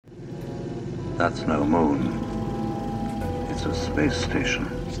That's no moon. It's a space station.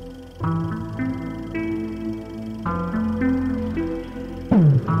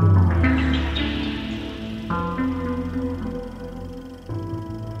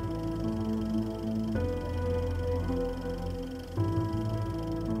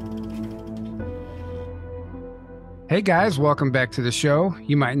 Hey guys, welcome back to the show.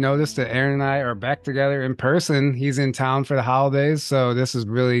 You might notice that Aaron and I are back together in person. He's in town for the holidays, so this is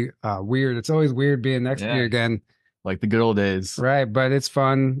really weird. It's always weird being next to you Yeah, again, like the good old days. right? But it's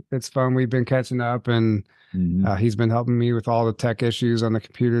fun. It's fun. We've been catching up, and Hmm. he's been helping me with all the tech issues on the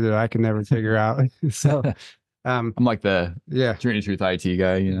computer that I can never figure out. So, um, I'm like the yeah, Trinity Truth IT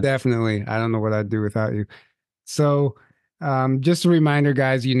guy, you know. definitely. I don't know what I'd do without you. So, just a reminder,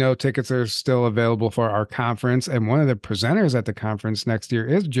 guys, tickets are still available for our conference. And one of the presenters at the conference next year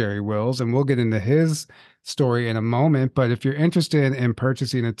is Jerry Wills. And we'll get into his story in a moment. But if you're interested in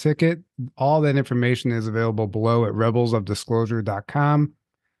purchasing a ticket, all that information is available below at rebelsofdisclosure.com.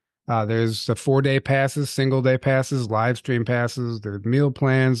 There's the 4-day passes, single day passes, live stream passes, there's meal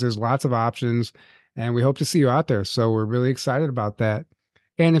plans, there's lots of options. And we hope to see you out there. So we're really excited about that.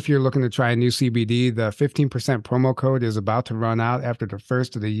 And if you're looking to try a new CBD, the 15% promo code is about to run out after the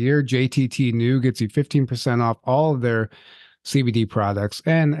first of the year. JTT New gets you 15% off all of their CBD products.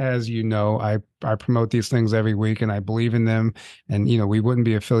 And as you know, I promote these things every week and I believe in them. And, we wouldn't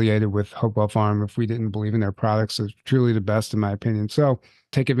be affiliated with Hopewell Farm if we didn't believe in their products. It's truly the best, in my opinion. So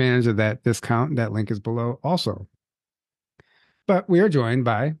take advantage of that discount. That link is below also. But we are joined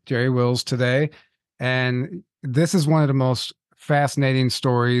by Jerry Wills today. And this is one of the most fascinating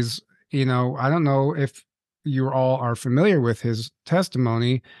stories. I don't know if you all are familiar with his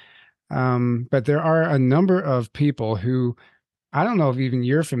testimony, but there are a number of people who, I don't know if even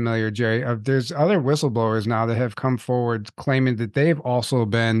you're familiar, Jerry. There's other whistleblowers now that have come forward claiming that they've also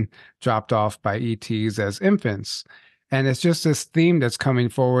been dropped off by ETs as infants. And it's just this theme that's coming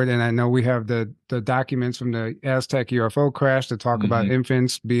forward. And I know we have the documents from the Aztec UFO crash that talk about Hmm.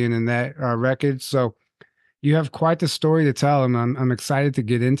 infants being in that wreckage. So you have quite the story to tell, and I'm excited to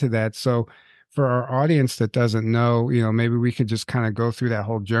get into that. So for our audience that doesn't know, maybe we could just kind of go through that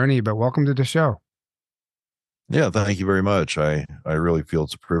whole journey. But welcome to the show. Yeah, thank you very much. I really feel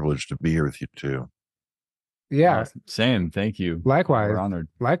it's a privilege to be here with you too. Yeah, Same. Thank you. likewise, We're honored.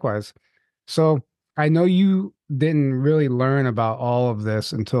 likewise. So I know you didn't really learn about all of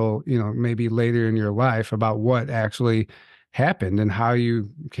this until, maybe later in your life about what actually happened and how you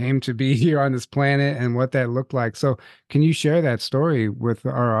came to be here on this planet and what that looked like. So can you share that story with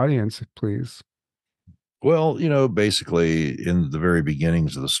our audience, please? Well, basically in the very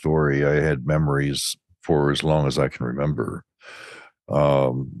beginnings of the story, I had memories for as long as I can remember,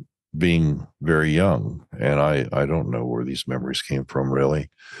 being very young. And I don't know where these memories came from really,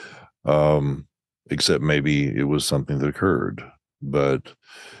 except maybe it was something that occurred. But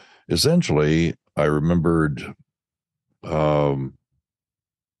essentially, I remembered, um,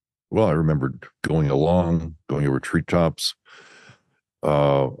 I remembered going over treetops,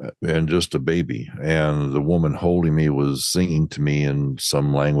 and just a baby. And the woman holding me was singing to me in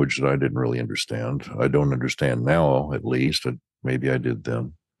some language that I didn't really understand. I don't understand now, at least. Maybe I did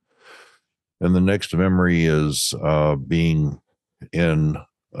then. And the next memory is being in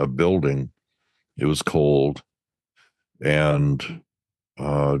a building. It was cold, and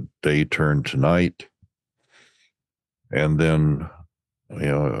day turned to night. And then,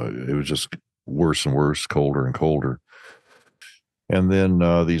 it was just worse and worse, colder and colder. And then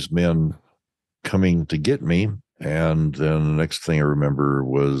these men coming to get me. And then the next thing I remember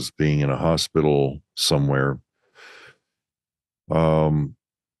was being in a hospital somewhere. Um,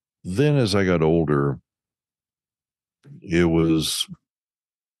 then as I got older, it was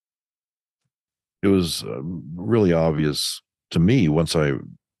really obvious to me once I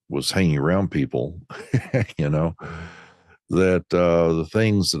was hanging around people, you know, that the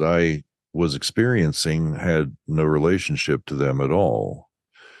things that I was experiencing had no relationship to them at all.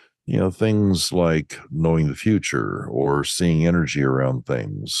 Things like knowing the future or seeing energy around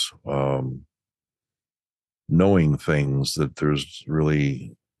things, knowing things that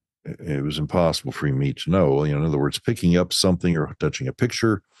it was impossible for me to know. In other words, picking up something or touching a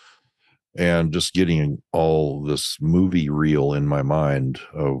picture and just getting all this movie reel in my mind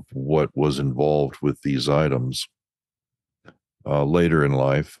of what was involved with these items. Later in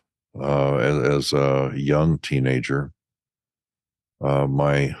life, as a young teenager,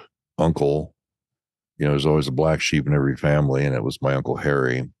 my uncle, there's always a black sheep in every family, and it was my Uncle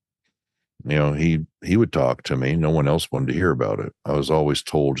Harry. He would talk to me. No one else wanted to hear about it. I was always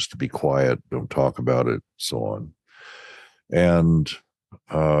told just to be quiet, don't talk about it, so on. And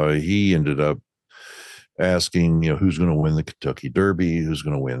he ended up asking, who's going to win the Kentucky Derby, who's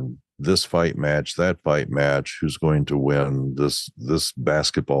going to win this fight match, that fight match, who's going to win this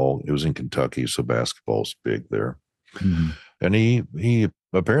basketball. It was in Kentucky, so basketball's big there. Mm-hmm. And he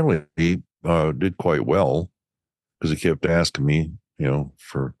apparently did quite well, because he kept asking me,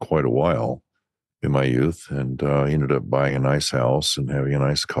 for quite a while in my youth, and he ended up buying a nice house and having a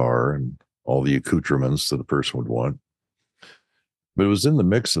nice car and all the accoutrements that a person would want. But it was in the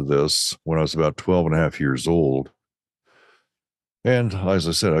mix of this when I was about 12 and a half years old. And as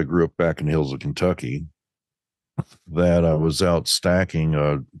I said, I grew up back in the hills of Kentucky, that I was out stacking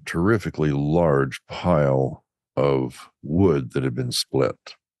a terrifically large pile of wood that had been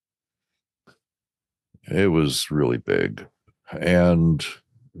split. It was really big. And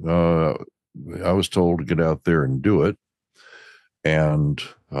I was told to get out there and do it. And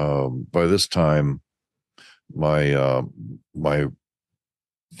by this time, my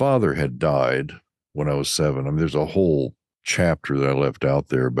father had died when I was 7. I mean, there's a whole chapter that I left out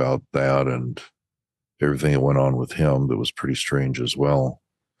there about that and everything that went on with him that was pretty strange as well.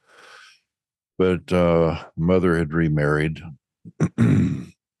 But mother had remarried,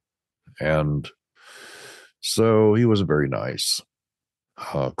 and so he wasn't very nice,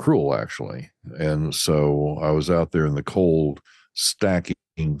 cruel actually. And so I was out there in the cold stacking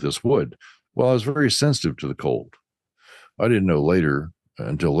this wood. Well, I was very sensitive to the cold. I didn't know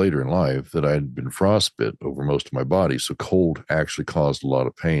until later in life that I had been frostbit over most of my body. So cold actually caused a lot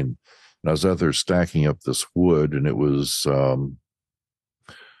of pain. And I was out there stacking up this wood, and it was,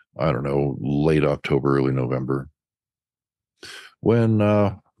 I don't know, late October, early November, when,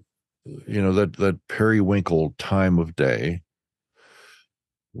 that periwinkle time of day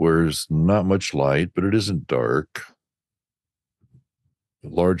where there's not much light, but it isn't dark. A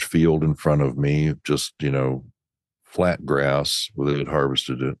large field in front of me, just, flat grass where they had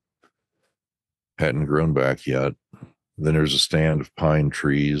harvested it. Hadn't grown back yet. Then there's a stand of pine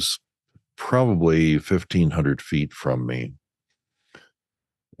trees, probably 1,500 feet from me.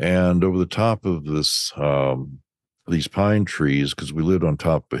 And over the top of this, these pine trees, because we lived on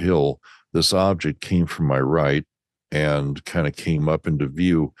top of a hill, this object came from my right and kind of came up into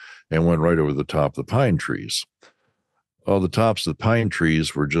view and went right over the top of the pine trees. All the tops of the pine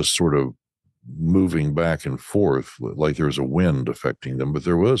trees were just sort of moving back and forth like there was a wind affecting them, but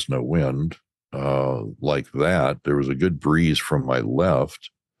there was no wind like that. There was a good breeze from my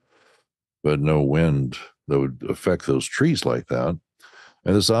left, but no wind that would affect those trees like that.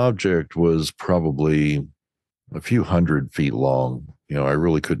 And this object was probably a few 100 feet long. I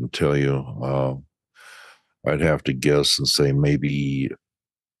really couldn't tell you. I'd have to guess and say maybe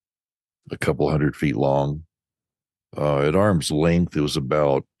a couple 100 feet long. At arm's length, it was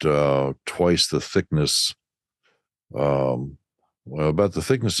about twice the thickness, about the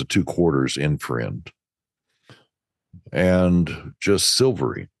thickness of 2/4 end for end, and just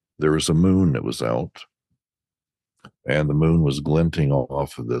silvery. There was a moon that was out, and the moon was glinting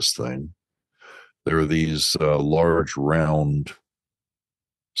off of this thing. There were these large round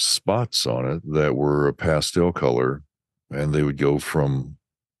spots on it that were a pastel color, and they would go from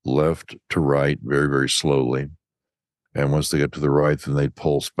left to right very, very slowly. And once they get to the right, then they'd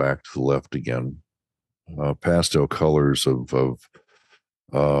pulse back to the left again. Pastel colors of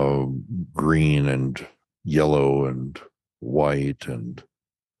green and yellow and white and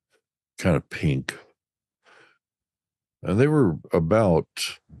kind of pink. And they were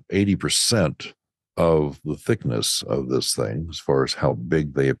about 80% of the thickness of this thing, as far as how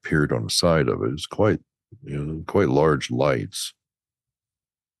big they appeared on the side of it. It's quite large lights.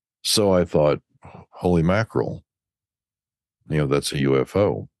 So I thought, holy mackerel, that's a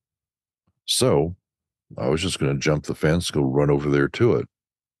UFO. So I was just going to jump the fence, go run over there to it.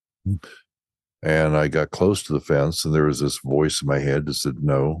 And I got close to the fence, and there was this voice in my head that said,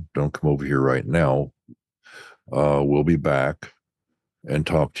 no, don't come over here right now. We'll be back and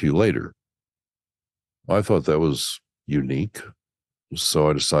talk to you later. I thought that was unique. So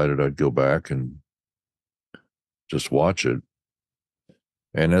I decided I'd go back and just watch it.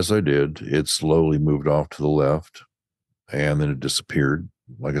 And as I did, it slowly moved off to the left, and then it disappeared.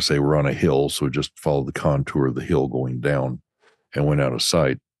 Like I say, we're on a hill, so it just followed the contour of the hill going down and went out of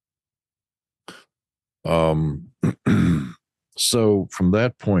sight. So from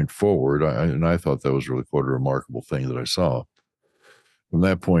that point forward, I thought that was really quite a remarkable thing that I saw. From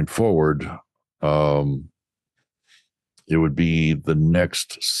that point forward, it would be the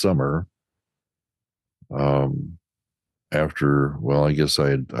next summer. After, well, I guess I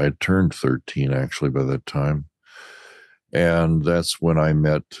had turned 13 actually by that time. And that's when I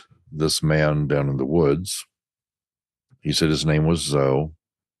met this man down in the woods. He said his name was Zoe.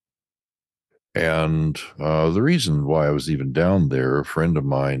 And the reason why I was even down there, a friend of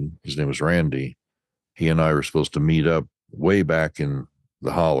mine, his name was Randy, he and I were supposed to meet up way back in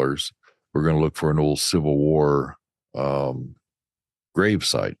the hollers. We're going to look for an old Civil War grave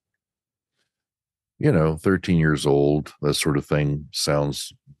site. 13 years old, that sort of thing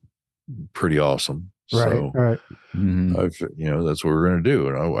sounds pretty awesome. Right. That's what we're going to do.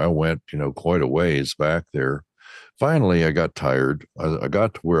 And I went, quite a ways back there. Finally, I got tired. I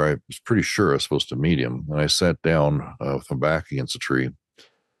got to where I was pretty sure I was supposed to meet him. And I sat down with my back against a tree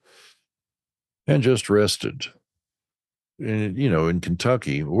and just rested. And, in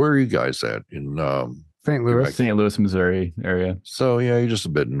Kentucky, where are you guys at? In St. Louis. St. Louis, Missouri area. So, yeah, you're just a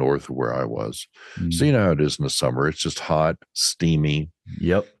bit north of where I was. So, you know how it is in the summer. It's just hot, steamy.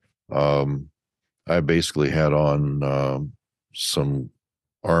 Yep. I basically had on some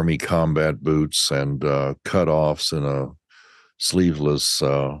Army combat boots and cutoffs and a sleeveless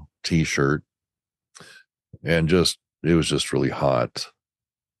t-shirt. And it was just really hot.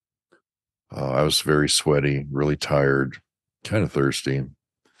 I was very sweaty, really tired, kind of thirsty.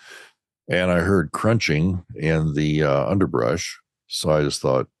 And I heard crunching in the underbrush. So I just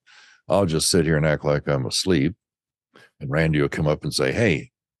thought, I'll just sit here and act like I'm asleep. And Randy will come up and say,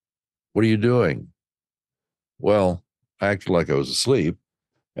 "Hey, what are you doing?" Well, I acted like I was asleep.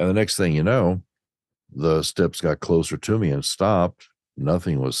 And the next thing you know, the steps got closer to me and stopped.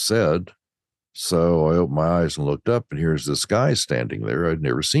 Nothing was said. So I opened my eyes and looked up, and here's this guy standing there I'd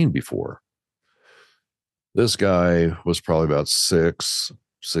never seen before. This guy was probably about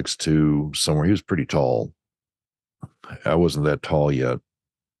 6'2", somewhere. He was pretty tall. I wasn't that tall yet.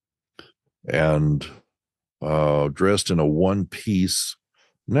 And dressed in a one-piece,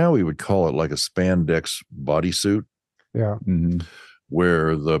 now we would call it like a spandex bodysuit. Yeah. Mm-hmm.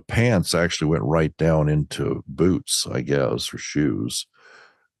 Where the pants actually went right down into boots, I guess, or shoes,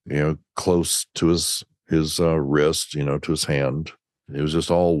 close to his wrist, to his hand. It was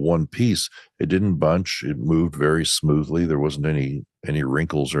just all one piece. It didn't bunch. It moved very smoothly. There wasn't any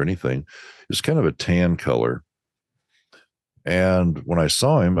wrinkles or anything. It was kind of a tan color. And when I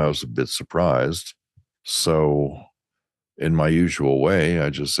saw him, I was a bit surprised. So in my usual way, I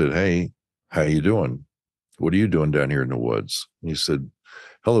just said, "Hey, how you doing? What are you doing down here in the woods?" And he said,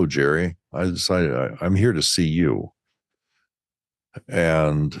 "Hello, Jerry. I decided I'm here to see you."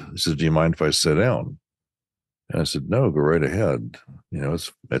 And he said, "Do you mind if I sit down?" And I said, "No, go right ahead.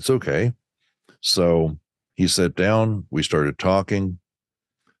 It's okay." So he sat down. We started talking.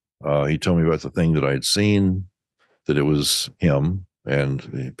 He told me about the thing that I'd seen, that it was him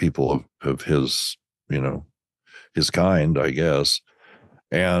and people of his, his kind, I guess.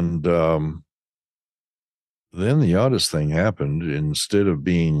 And then the oddest thing happened. Instead of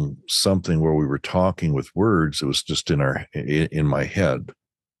being something where we were talking with words, it was just in my head.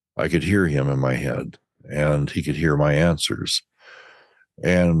 I could hear him in my head, and he could hear my answers.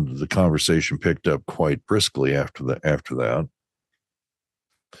 And the conversation picked up quite briskly after that.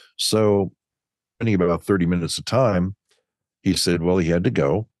 So, spending about 30 minutes of time, he said, well, he had to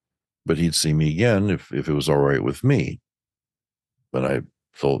go, but he'd see me again if it was all right with me. But I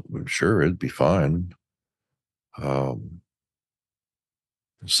thought, sure, it'd be fine.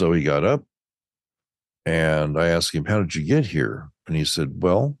 So he got up, and I asked him, "How did you get here?" And he said,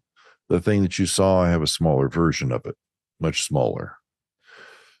 "Well, the thing that you saw, I have a smaller version of it, much smaller."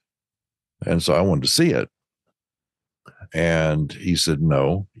 And so I wanted to see it. And he said,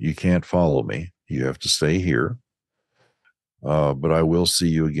 "No, you can't follow me. You have to stay here. But I will see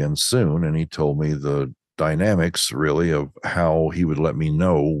you again soon." And he told me the dynamics, really, of how he would let me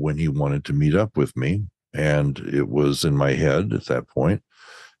know when he wanted to meet up with me. And it was in my head at that point,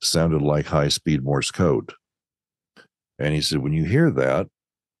 sounded like high-speed Morse code. And he said, when you hear that,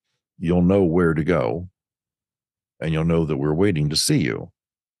 you'll know where to go, and you'll know that we're waiting to see you.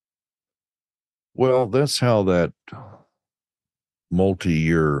 Well, that's how that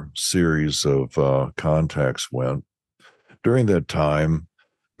multi-year series of contacts went. During that time,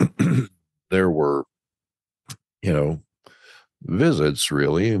 there were, visits,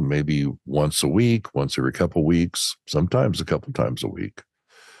 really, maybe once a week, once every couple of weeks, sometimes a couple times a week.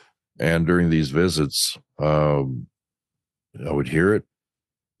 And during these visits, I would hear it,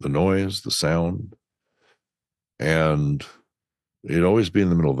 the noise, the sound, and it'd always be in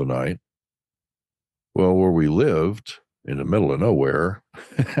the middle of the night. Well, where we lived, in the middle of nowhere,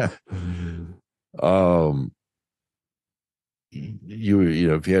 if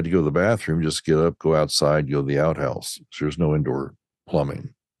you had to go to the bathroom, just get up, go outside, go to the outhouse. So there's no indoor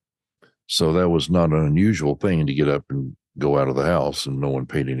plumbing. So that was not an unusual thing to get up and go out of the house, and no one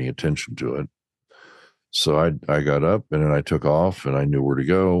paid any attention to it. So I got up, and then I took off, and I knew where to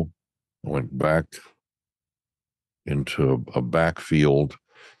go. I went back into a backfield,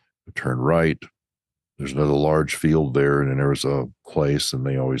 turned right. There's another large field there, and then there was a place, and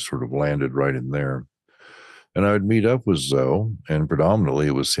they always sort of landed right in there. And I would meet up with Zoe, and predominantly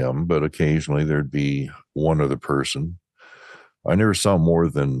it was him, but occasionally there'd be one other person. I never saw more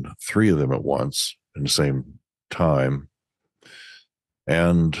than 3 of them at once in the same time.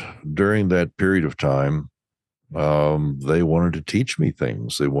 And during that period of time, they wanted to teach me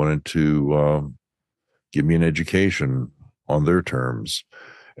things. They wanted to give me an education on their terms.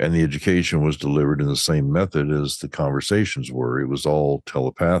 And the education was delivered in the same method as the conversations were. It was all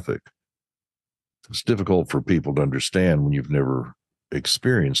telepathic. It's difficult for people to understand when you've never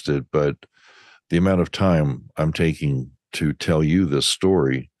experienced it, but the amount of time I'm taking to tell you this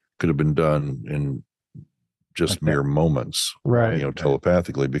story could have been done in just mere moments, right?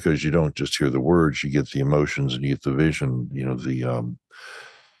 Telepathically, because you don't just hear the words, you get the emotions and you get the vision,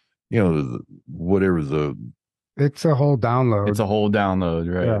 whatever the. It's a whole download. It's a whole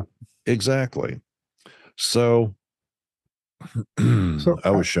download, right? Yeah. Exactly. So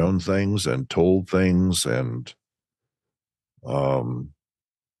I was shown things and told things, and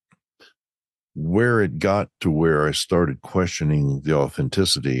where it got to where I started questioning the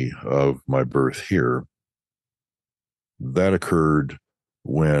authenticity of my birth here, that occurred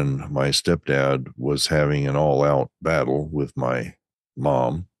when my stepdad was having an all-out battle with my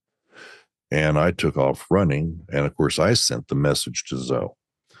mom, and I took off running, and of course I sent the message to Zoe,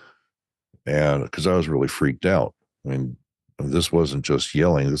 and because I was really freaked out. I mean, this wasn't just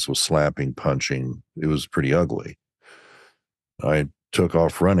yelling, this was slapping, punching. It was pretty ugly. I took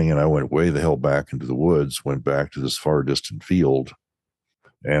off running, and I went way the hell back into the woods, went back to this far distant field.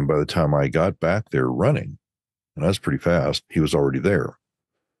 And by the time I got back there running, and that's pretty fast, he was already there.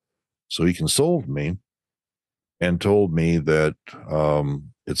 So he consoled me and told me that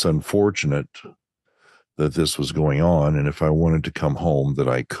it's unfortunate that this was going on, and if I wanted to come home, that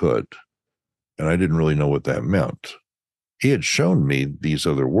I could. And I didn't really know what that meant. He had shown me these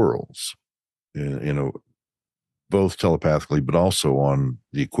other worlds, both telepathically, but also on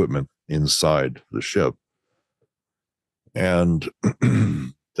the equipment inside the ship. And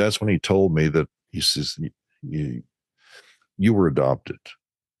that's when he told me that, he says, you were adopted.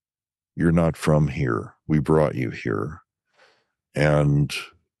 You're not from here. We brought you here. And,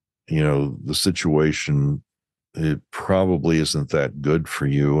 the situation, it probably isn't that good for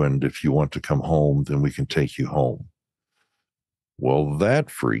you. And if you want to come home, then we can take you home. Well, that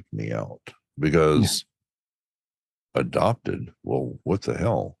freaked me out because adopted, well, what the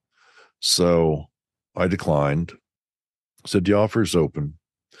hell? So I declined, said the offer's open.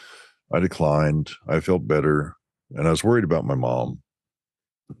 I declined. I felt better, and I was worried about my mom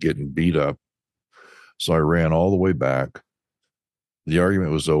getting beat up. So I ran all the way back. The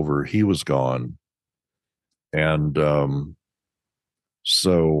argument was over. He was gone. And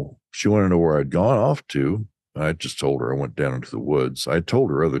so she wanted to know where I'd gone off to. I just told her I went down into the woods. I told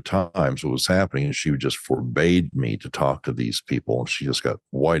her other times what was happening, and she just forbade me to talk to these people. And she just got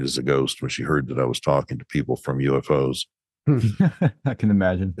white as a ghost when she heard that I was talking to people from UFOs. I can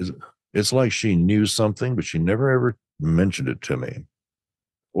imagine. It's like she knew something, but she never ever mentioned it to me.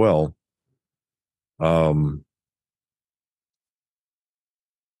 Well,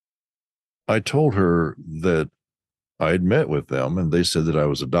 I told her that I had met with them, and they said that I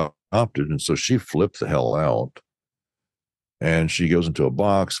was adopted. And so she flipped the hell out. And she goes into a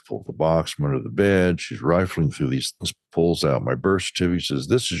box, pulls the box from under the bed. She's rifling through these things, pulls out my birth certificate, says,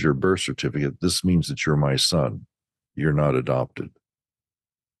 "This is your birth certificate. This means that you're my son. You're not adopted."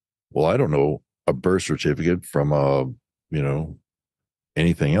 Well, I don't know a birth certificate from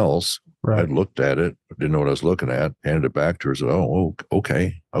anything else. Right. I looked at it, didn't know what I was looking at, handed it back to her, said, "Oh,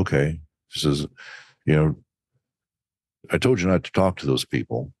 okay. She says, I told you not to talk to those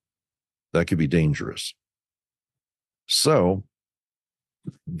people. That could be dangerous." So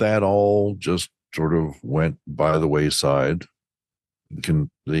that all just sort of went by the wayside.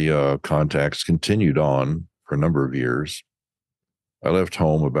 The contacts continued on for a number of years. I left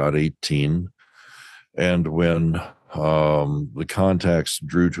home about 18. And when the contacts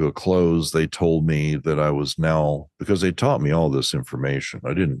drew to a close, they told me that I was now, because they taught me all this information.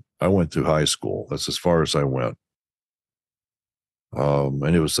 I went through high school. That's as far as I went.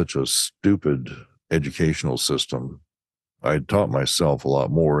 And it was such a stupid educational system. I taught myself a lot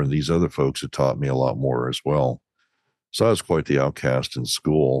more, and these other folks had taught me a lot more as well. So I was quite the outcast in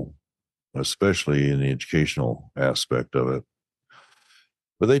school, especially in the educational aspect of it.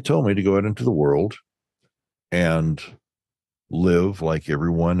 But they told me to go out into the world and live like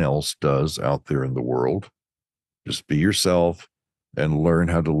everyone else does out there in the world. Just be yourself, and learn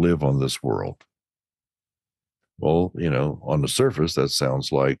how to live on this world. Well, on the surface, that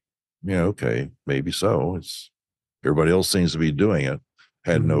sounds like, okay, maybe so. Everybody else seems to be doing it.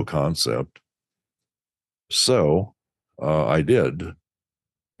 Had no concept. So I did.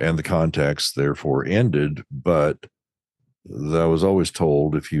 And the contacts therefore ended. But I was always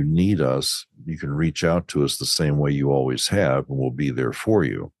told, if you need us, you can reach out to us the same way you always have, and we'll be there for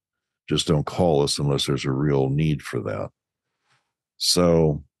you. Just don't call us unless there's a real need for that.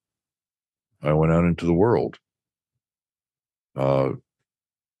 So I went out into the world.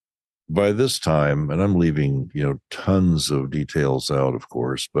 By this time, and I'm leaving, tons of details out, of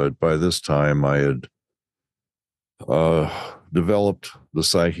course, but by this time I had developed the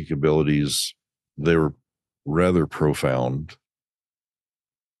psychic abilities. They were rather profound.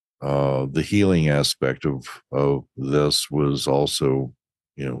 The healing aspect of this was also,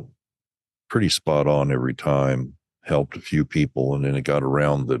 pretty spot on every time. Helped a few people, and then it got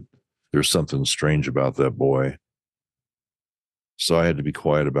around that there's something strange about that boy. So I had to be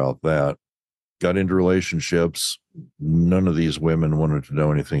quiet about that. Got into relationships. None of these women wanted to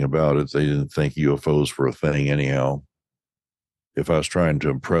know anything about it. They didn't think UFOs were a thing anyhow. If I was trying to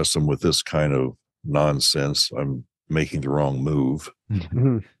impress them with this kind of nonsense, I'm making the wrong move.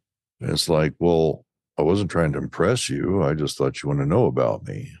 And it's like, well, I wasn't trying to impress you. I just thought you want to know about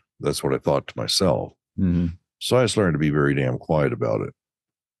me. That's what I thought to myself. So I just learned to be very damn quiet about it.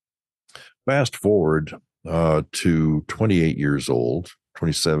 Fast forward to 28 years old,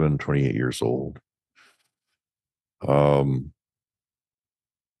 27, 28 years old. I'm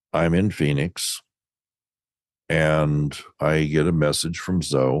in Phoenix, and I get a message from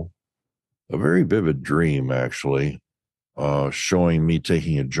Zoe, a very vivid dream, actually, showing me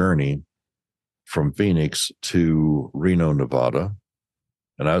taking a journey from Phoenix to Reno, Nevada.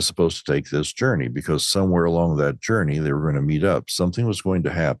 And I was supposed to take this journey because somewhere along that journey, they were going to meet up. Something was going to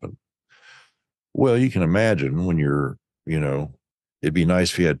happen. Well, you can imagine when you're, it'd be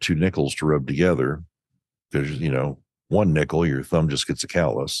nice if you had two nickels to rub together because, one nickel, your thumb just gets a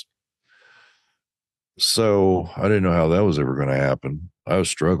callus. So I didn't know how that was ever going to happen. I was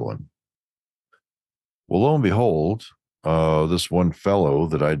struggling. Well, lo and behold, this one fellow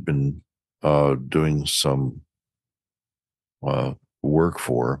that I'd been doing some work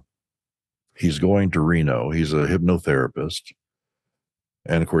for, he's going to Reno. He's a hypnotherapist.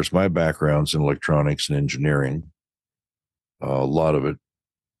 And of course, my background's in electronics and engineering. A lot of it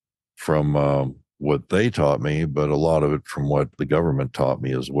from what they taught me, but a lot of it from what the government taught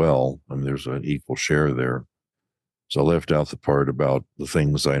me as well. I mean, there's an equal share there. So I left out the part about the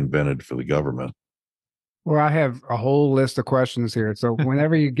things I invented for the government. Well, I have a whole list of questions here. So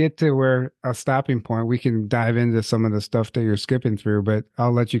whenever you get to where a stopping point, we can dive into some of the stuff that you're skipping through, but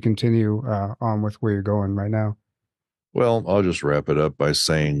I'll let you continue on with where you're going right now. Well, I'll just wrap it up by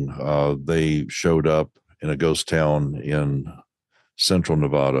saying they showed up in a ghost town in central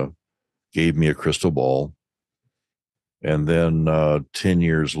Nevada, gave me a crystal ball. And then 10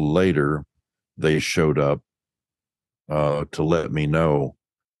 years later, they showed up to let me know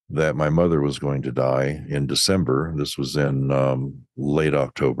that my mother was going to die in December. This was in late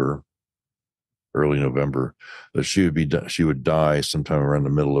October, early November, that she would die sometime around the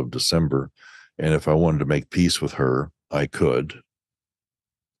middle of December. And if I wanted to make peace with her, I could.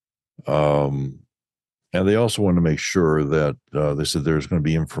 And they also wanted to make sure that they said there's going to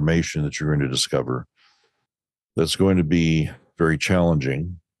be information that you're going to discover that's going to be very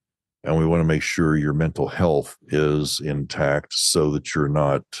challenging. And we want to make sure your mental health is intact so that you're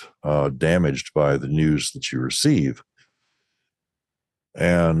not damaged by the news that you receive.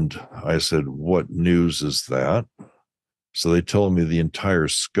 And I said, what news is that? So they told me the entire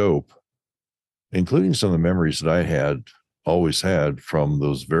scope, including some of the memories that I always had from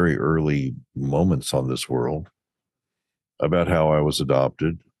those very early moments on this world, about how I was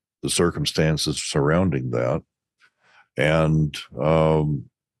adopted, the circumstances surrounding that, and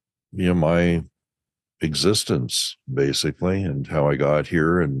my existence, basically, and how I got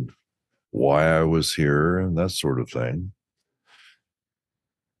here and why I was here and that sort of thing.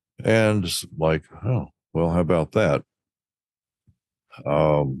 And like, oh, well, how about that?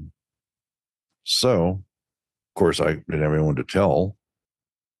 So, of course, I didn't have anyone to tell.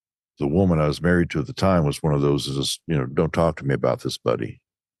 The woman I was married to at the time was one of those, just, don't talk to me about this, buddy.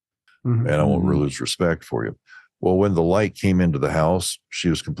 And I won't lose respect for you. Well, when the light came into the house, she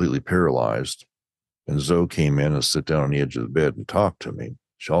was completely paralyzed. And Zoe came in and sat down on the edge of the bed and talked to me.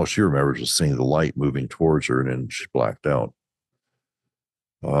 All she remembers was seeing the light moving towards her, and then she blacked out.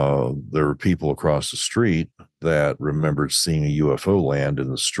 There were people across the street that remembered seeing a UFO land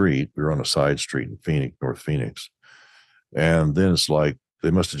in the street. We were on a side street in Phoenix, North Phoenix. And then it's like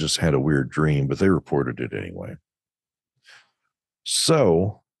they must have just had a weird dream, but they reported it anyway.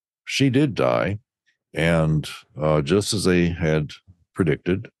 So she did die, and just as they had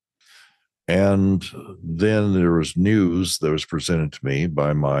predicted. And then there was news that was presented to me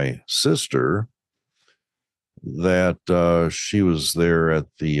by my sister that she was there at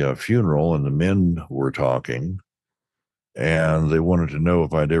the funeral, and the men were talking, and they wanted to know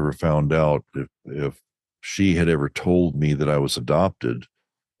if I'd ever found out if she had ever told me that I was adopted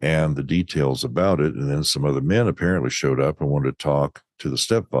and the details about it. And then some other men apparently showed up and wanted to talk to the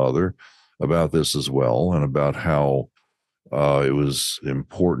stepfather about this as well, and about how it was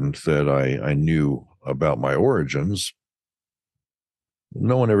important that I knew about my origins.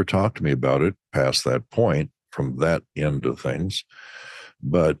 No one ever talked to me about it past that point from that end of things.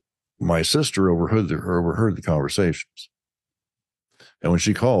 But my sister overheard the conversations. And when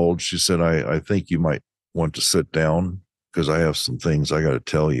she called, she said, I think you might want to sit down because I have some things I got to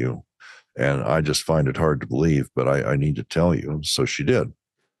tell you. And I just find it hard to believe, but I need to tell you. So she did.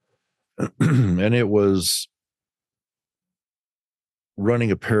 And it was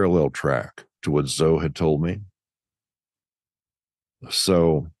running a parallel track to what Zoe had told me.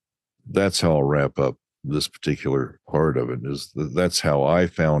 So that's how I'll wrap up this particular part of it. Is that's how I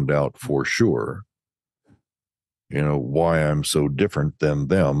found out for sure, why I'm so different than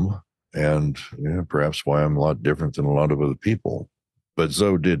them, and perhaps why I'm a lot different than a lot of other people. But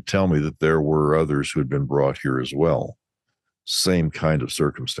Zoe did tell me that there were others who had been brought here as well. Same kind of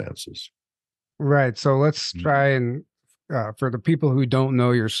circumstances. Right. So let's try and, for the people who don't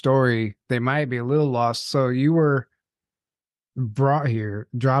know your story, they might be a little lost. So you were brought here,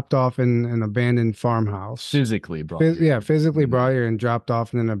 dropped off in an abandoned farmhouse. Physically brought. Physically brought here and dropped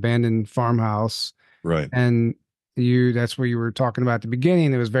off in an abandoned farmhouse. Right. And that's where you were talking about at the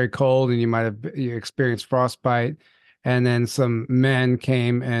beginning. It was very cold and you experienced frostbite. And then some men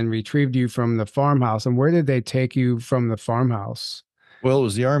came and retrieved you from the farmhouse. And where did they take you from the farmhouse? Well, it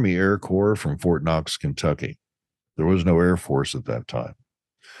was the Army Air Corps from Fort Knox, Kentucky. There was no Air Force at that time.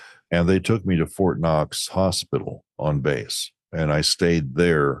 And they took me to Fort Knox Hospital on base. And I stayed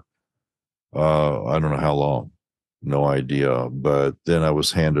there, I don't know how long, no idea. But then I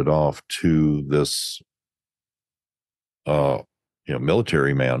was handed off to this,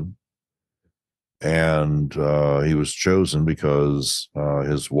 military man. And he was chosen because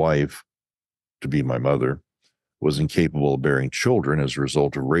his wife, to be my mother, was incapable of bearing children as a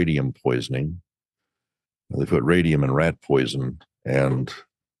result of radium poisoning. They put radium in rat poison, and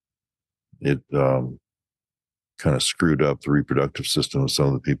it kind of screwed up the reproductive system of some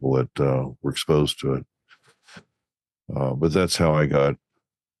of the people that were exposed to it. But that's how I got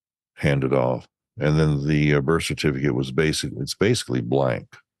handed off. And then the birth certificate was basically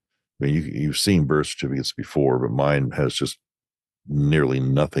blank. I mean, you've seen birth certificates before, but mine has just nearly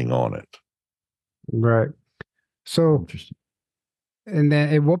nothing on it. Right. So, and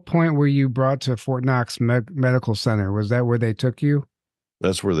then at what point were you brought to Fort Knox Medical Center? Was that where they took you?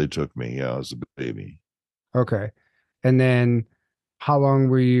 That's where they took me, yeah, as a baby. Okay. And then how long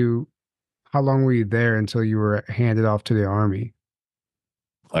were you there until you were handed off to the Army?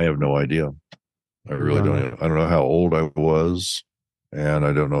 I have no idea. I really don't. I don't know how old I was, and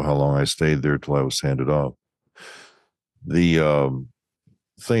I don't know how long I stayed there till I was handed off. The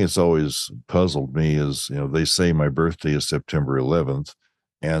thing that's always puzzled me is, they say my birthday is September 11th,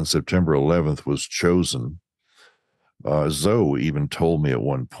 and September 11th was chosen. Zoe even told me at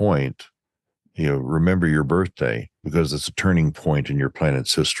one point, remember your birthday because it's a turning point in your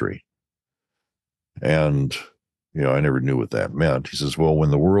planet's history. And, I never knew what that meant. He says, well,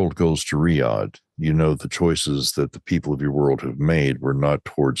 when the world goes to Riyadh, the choices that the people of your world have made were not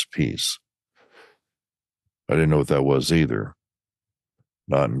towards peace. I didn't know what that was either.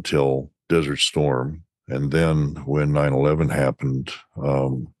 Not until Desert Storm. And then when 9/11 happened,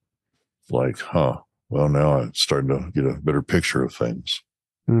 well, now I'm starting to get a better picture of things.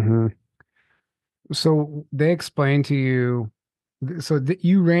 Mm-hmm. So they explained to you,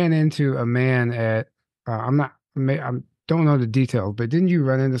 you ran into a man at, I don't know the details, but didn't you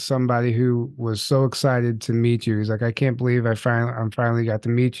run into somebody who was so excited to meet you? He's like, I can't believe I finally got to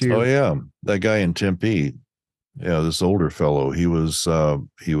meet you. Oh yeah. That guy in Tempe. Yeah, this older fellow, he was a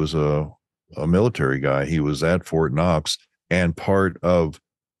military guy. He was at Fort Knox and part of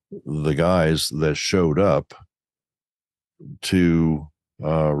the guys that showed up to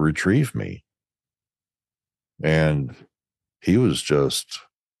retrieve me. And he was just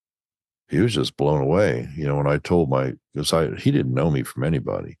blown away. When I told he didn't know me from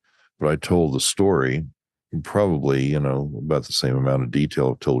anybody, but I told the story, probably, about the same amount of detail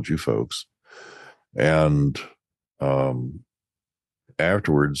I've told you folks. And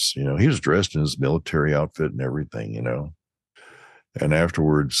afterwards, he was dressed in his military outfit and everything, and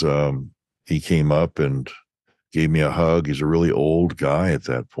afterwards, he came up and gave me a hug. He's a really old guy at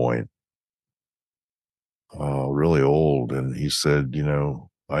that point, really old. And he said,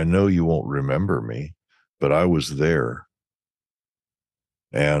 I know you won't remember me, but I was there.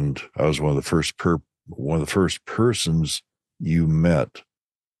 And I was one of the first persons you met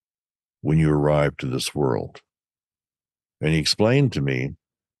when you arrived to this world. And he explained to me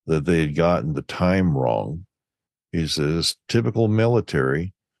that they had gotten the time wrong. He says, typical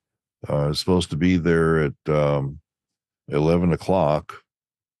military, is supposed to be there at 11 o'clock.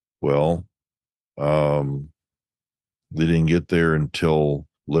 Well, they didn't get there until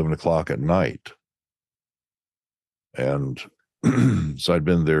 11 o'clock at night. And so I'd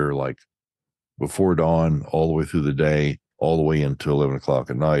been there like before dawn, all the way through the day, all the way until 11 o'clock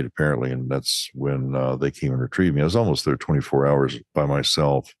at night, apparently. And that's when they came and retrieved me. I was almost there 24 hours by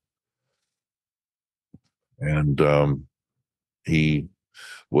myself. And he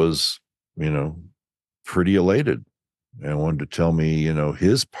was, pretty elated and wanted to tell me,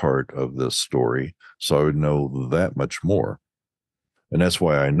 his part of this story, so I would know that much more. And that's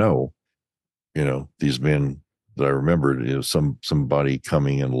why I know, these men that I remembered, somebody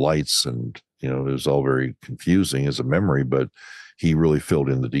coming in lights, and, it was all very confusing as a memory, but he really filled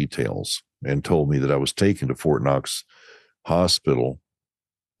in the details and told me that I was taken to Fort Knox Hospital.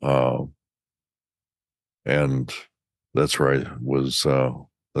 And that's where I was,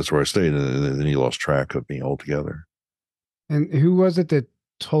 that's where I stayed. And then he lost track of me altogether. And who was it that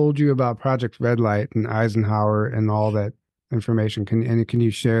told you about Project Red Light and Eisenhower and all that information? Can you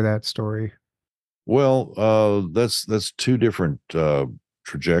share that story? Well, that's two different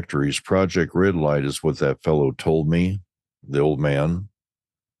trajectories. Project Red Light is what that fellow told me, the old man,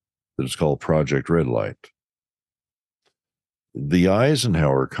 that it's called Project Red Light. The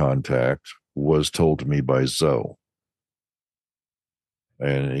Eisenhower contact was told to me by Zoe.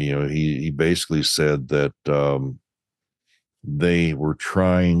 And, he basically said that they were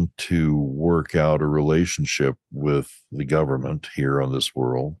trying to work out a relationship with the government here on this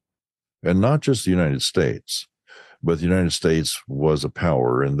world, and not just the United States, but the United States was a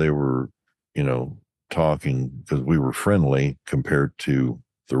power, and they were, talking because we were friendly compared to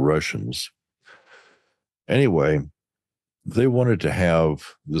the Russians. Anyway, they wanted to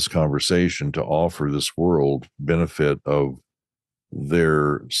have this conversation to offer this world benefit of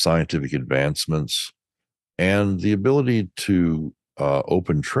their scientific advancements and the ability to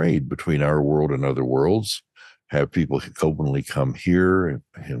open trade between our world and other worlds, have people openly come here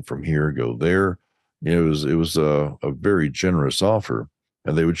and from here go there. It was a very generous offer,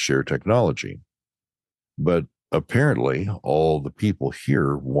 and they would share technology. But apparently all the people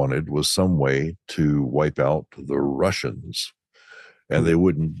here wanted was some way to wipe out the Russians, and they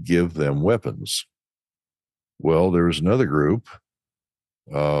wouldn't give them weapons. Well, there was another group,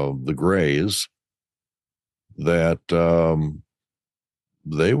 the Greys, that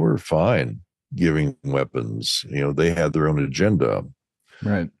they were fine giving weapons. They had their own agenda.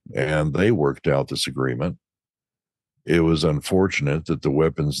 Right. And they worked out this agreement. It was unfortunate that the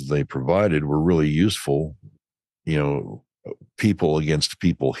weapons they provided were really useful, people against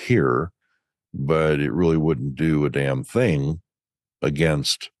people here, but it really wouldn't do a damn thing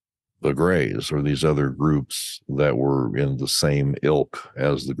against the Greys or these other groups that were in the same ilk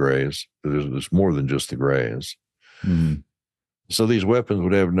as the Greys. There's more than just the Greys. Mm-hmm. So these weapons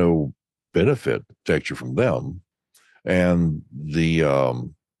would have no benefit to protect you from them. And the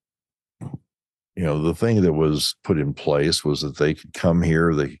thing that was put in place was that they could come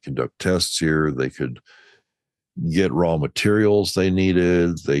here, they could conduct tests here, they could get raw materials they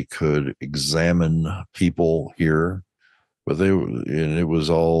needed, they could examine people here, but it was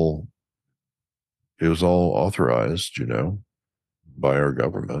all authorized, by our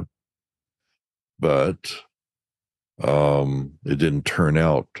government. But it didn't turn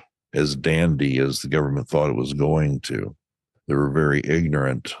out as dandy as the government thought it was going to. They were very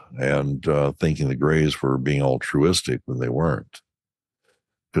ignorant and thinking the Greys were being altruistic when they weren't,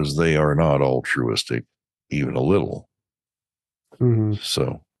 because they are not altruistic, even a little. Mm-hmm.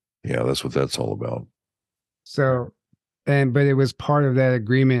 So, yeah, that's what that's all about. So, but it was part of that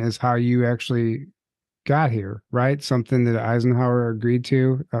agreement is how you actually got here, right? Something that Eisenhower agreed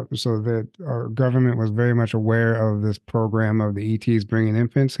to, so that our government was very much aware of this program of the ETs bringing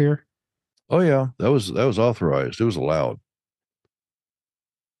infants here. Oh yeah, that was authorized. It was allowed.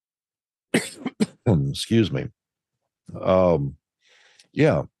 Excuse me.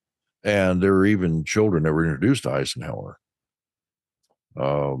 Yeah, and there were even children that were introduced to Eisenhower,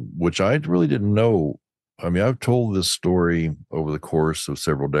 which I really didn't know I mean, I've told this story over the course of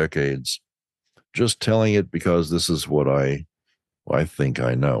several decades, just telling it because this is what I think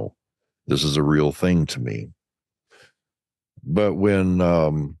I know. This is a real thing to me. But when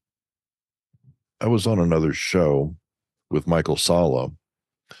I was on another show with Michael Sala,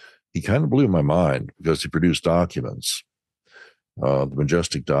 he kind of blew my mind because he produced documents, the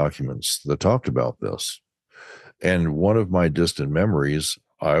Majestic documents that talked about this. And one of my distant memories,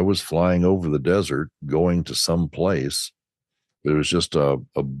 I was flying over the desert, going to some place. It was just a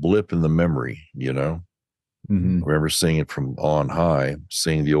blip in the memory, you know. Mhm. I remember seeing it from on high,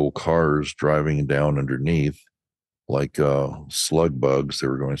 seeing the old cars driving down underneath like slug bugs. They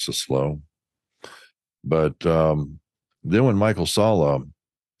were going so slow. But then when Michael Sala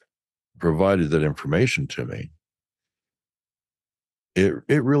provided that information to me, it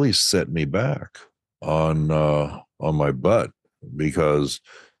really set me back on my butt, because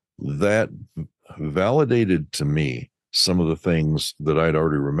that validated to me some of the things that I'd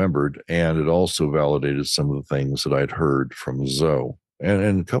already remembered, and it also validated some of the things that I'd heard from Zoe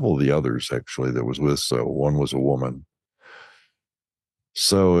and a couple of the others actually that was with Zoe. One was a woman.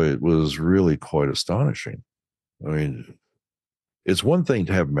 So it was really quite astonishing. I mean, it's one thing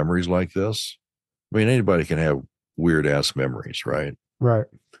to have memories like this. I mean, anybody can have weird ass memories, right? Right.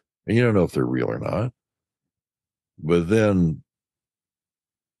 And you don't know if they're real or not. But then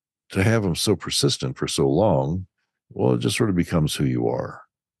to have them so persistent for so long, well, it just sort of becomes who you are.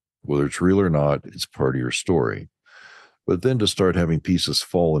 Whether it's real or not, it's part of your story. But then to start having pieces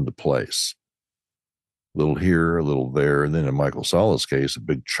fall into place, a little here, a little there, and then in Michael Sala's case, a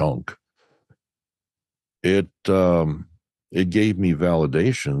big chunk. It gave me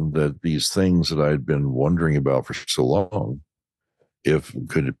validation that these things that I'd been wondering about for so long, if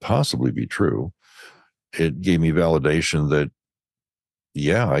could it possibly be true, it gave me validation that,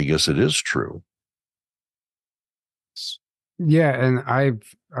 yeah, I guess it is true. Yeah, and I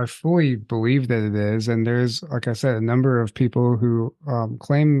fully believe that it is. And there's, like I said, a number of people who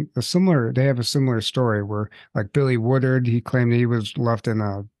claim they have a similar story where, like Billy Woodard, he claimed he was left in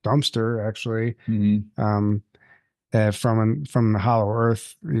a dumpster actually, Mhm. from the Hollow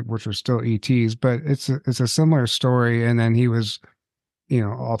Earth, which was still ETs, but it's a similar story. And then he was,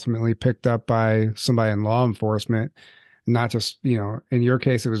 ultimately picked up by somebody in law enforcement, not just, in your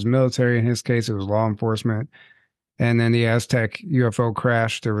case, it was military. In his case, it was law enforcement. And then the Aztec UFO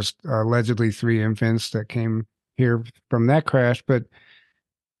crash, there was allegedly 3 infants that came here from that crash. But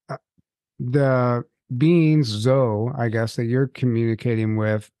the beings, Zoe, I guess, that you're communicating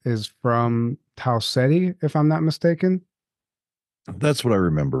with is from Tau Ceti, if I'm not mistaken. That's what I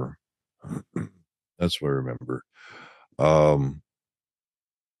remember. That's what I remember. Um,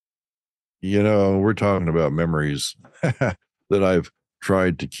 we're talking about memories that I've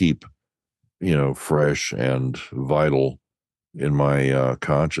tried to keep, fresh and vital in my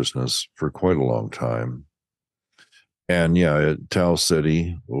consciousness for quite a long time. And yeah, Tau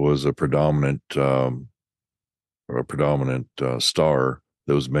Ceti was a predominant star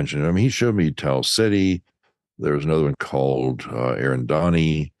that was mentioned. I mean, he showed me Tau Ceti. There was another one called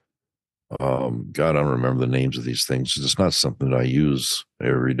Arendani. God, I don't remember the names of these things. It's not something that I use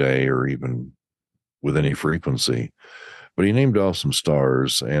every day or even with any frequency. But he named off some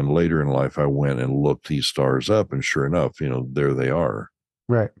stars, and later in life, I went and looked these stars up, and sure enough, there they are.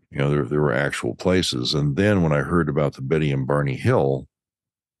 Right. There were actual places. And then when I heard about the Betty and Barney Hill,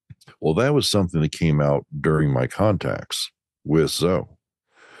 well, that was something that came out during my contacts with Zoe.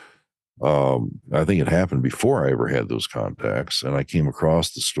 I think it happened before I ever had those contacts, and I came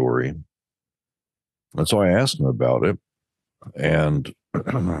across the story. And so I asked him about it, and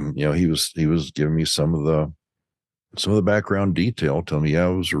he was giving me some of the background detail, telling me, yeah,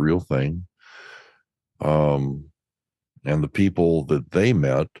 it was a real thing. And the people that they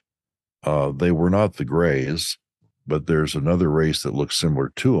met, they were not the Greys, but there's another race that looks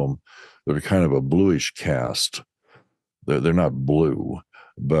similar to them. They're kind of a bluish cast. They're not blue,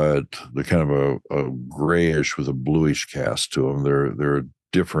 but they're kind of a grayish with a bluish cast to them. They're a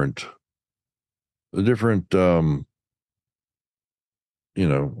different, I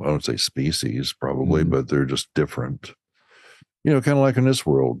don't say species probably, but they're just different. Kind of like in this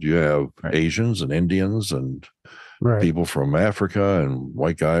world, you have Asians and Indians and people from Africa and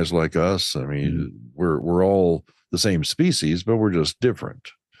white guys like us. I mean, we're all the same species, but we're just different.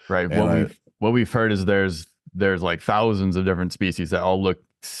 Right. What we've heard is there's like thousands of different species that all look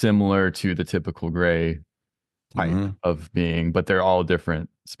similar to the typical gray type of being, but they're all different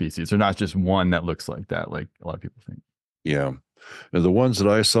species. They're not just one that looks like that, like a lot of people think. Yeah. And the ones that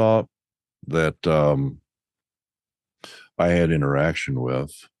I saw that I had interaction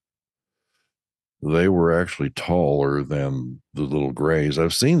with, they were actually taller than the little grays.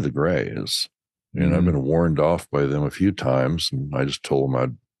 I've seen the grays, and I've been warned off by them a few times. And I just told them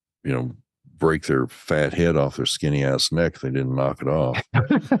I'd, break their fat head off their skinny ass neck. They didn't knock it off.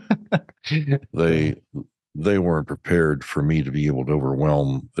 They weren't prepared for me to be able to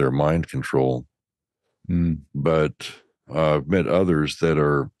overwhelm their mind control. But I've met others that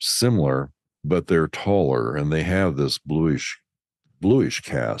are similar, but they're taller and they have this bluish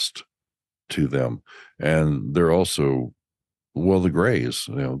cast to them. And they're also, the grays,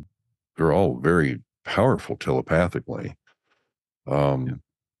 they're all very powerful telepathically.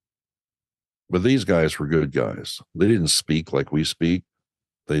 But these guys were good guys. They didn't speak like we speak.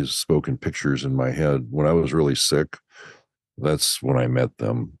 They spoke in pictures in my head. When I was really sick, that's when I met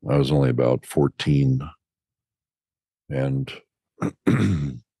them. I was only about 14. And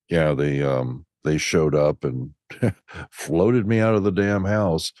yeah, they showed up and floated me out of the damn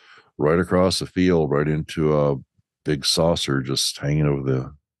house right across the field, right into a big saucer just hanging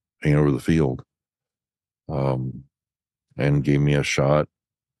over the field. And gave me a shot,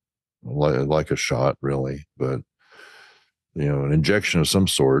 like a shot really, but an injection of some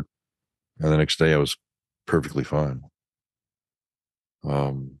sort. And the next day I was perfectly fine.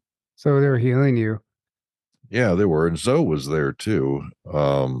 So they were healing you. Yeah, they were. And Zoe was there too.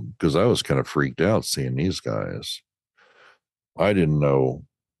 Because I was kind of freaked out seeing these guys. I didn't know.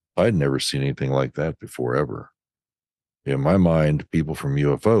 I'd never seen anything like that before, ever. In my mind, people from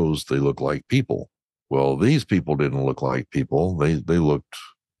UFOs, they look like people. Well, these people didn't look like people. They looked,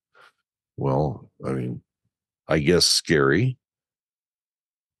 I guess scary,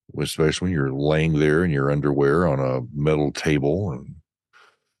 especially when you're laying there in your underwear on a metal table and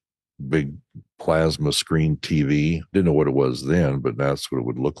big plasma screen TV. Didn't know what it was then, but that's what it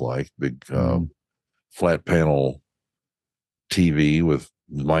would look like. Big flat panel TV with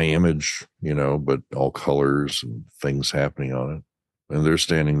my image, but all colors and things happening on it. And they're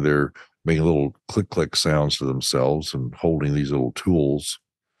standing there making little click sounds to themselves and holding these little tools.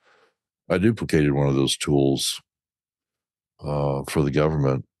 I duplicated one of those tools for the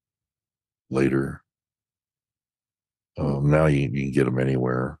government later. Now you can get them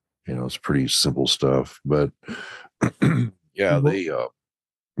anywhere. It's pretty simple stuff. But yeah,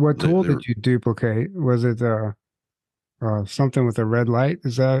 What tool did you duplicate? Was it something with a red light?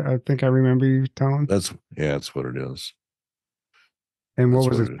 Is that, I think I remember you telling? That's what it is. And what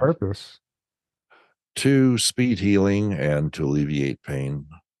was its purpose? To speed healing and to alleviate pain.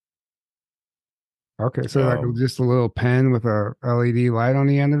 Okay, so like just a little pen with a LED light on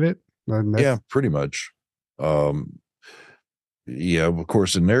the end of it? Yeah, pretty much. Yeah, of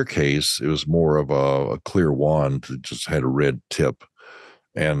course, in their case, it was more of a clear wand that just had a red tip.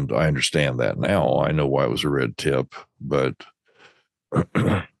 And I understand that now. I know why it was a red tip, but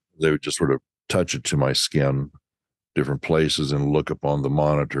they would just sort of touch it to my skin, different places, and look up on the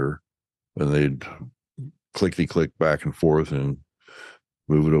monitor. And they'd click back and forth and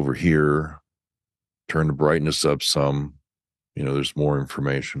move it over here, turn the brightness up some. There's more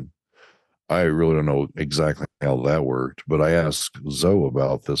information. I really don't know exactly how that worked, but I asked Zoe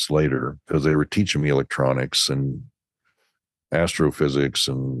about this later because they were teaching me electronics and astrophysics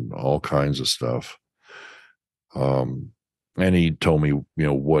and all kinds of stuff. And he told me,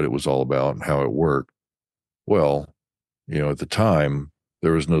 what it was all about and how it worked. Well, at the time,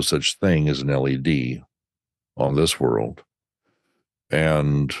 there was no such thing as an LED on this world.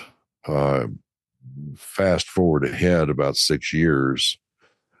 And fast forward ahead about 6 years,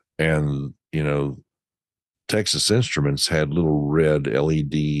 and Texas Instruments had little red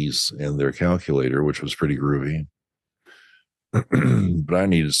LEDs in their calculator, which was pretty groovy. But I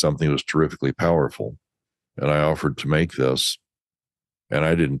needed something that was terrifically powerful, and I offered to make this. And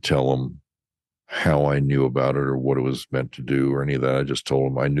I didn't tell them how I knew about it or what it was meant to do or any of that. I just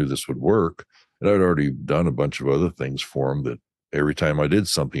told them I knew this would work, and I'd already done a bunch of other things for them that every time I did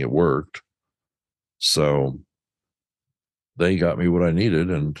something, it worked. So they got me what I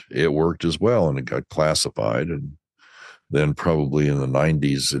needed, and it worked as well, and it got classified. And then probably in the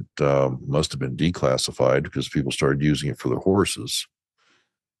 90s, it must have been declassified because people started using it for their horses.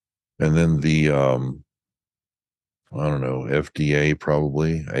 And then the, I don't know, FDA,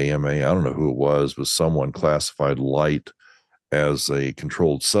 probably AMA, I don't know who it was, but someone classified light as a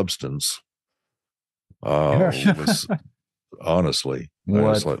controlled substance. Honestly,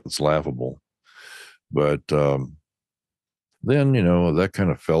 it's laughable. But then, that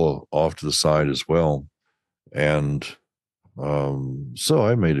kind of fell off to the side as well. And so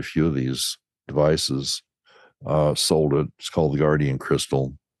I made a few of these devices, sold it. It's called the Guardian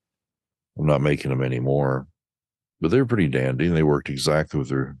Crystal. I'm not making them anymore. but they're pretty dandy, and they worked exactly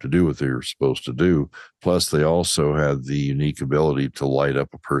to do what they were supposed to do. Plus, they also had the unique ability to light up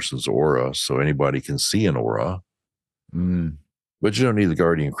a person's aura, so anybody can see an aura. Mm. But you don't need the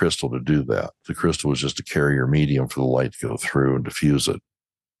guardian crystal to do that. The crystal was just a carrier medium for the light to go through and diffuse it.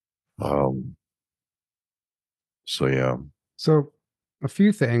 So yeah. So a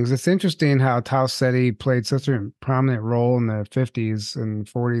few things. It's interesting how Tau Ceti played such a prominent role in the 50s and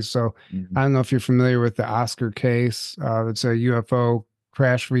 40s. So I don't know if you're familiar with the Oscar case. It's a UFO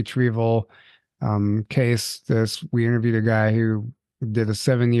crash retrieval case. We interviewed a guy who did a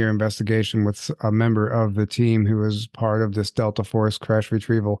 7-year investigation with a member of the team who was part of this Delta Force crash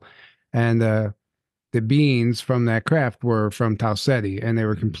retrieval. And the beings from that craft were from Tau Ceti, and they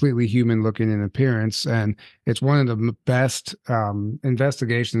were completely human looking in appearance. And it's one of the best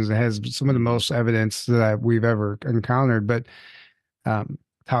investigations. It has some of the most evidence that we've ever encountered. But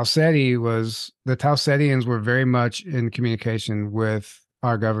Tau Ceti the Tau Cetians were very much in communication with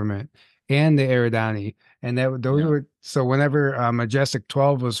our government and the Eridani. And those were, so whenever Majestic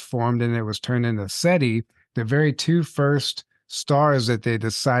 12 was formed and it was turned into Ceti, the very two first stars that they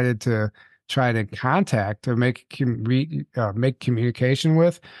decided to try to contact or make communication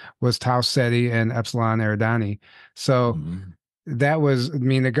with was Tau Ceti and Epsilon Eridani. So that was, I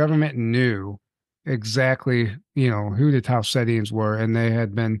mean, the government knew exactly, who the Tau Cetians were, and they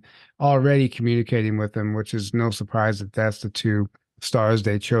had been already communicating with them, which is no surprise that that's the two stars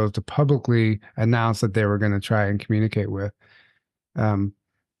they chose to publicly announce that they were going to try and communicate with.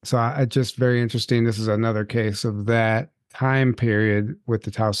 So I just very interesting. This is another case of that time period with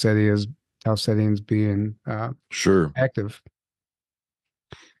the Tau Cetians being Sure. active.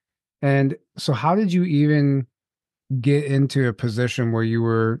 And so how did you even get into a position where you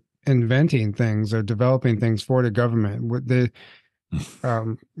were inventing things or developing things for the government? Were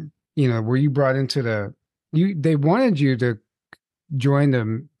you brought into they wanted you to join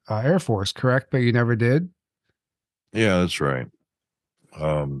the Air Force, correct? But you never did? Yeah, that's right.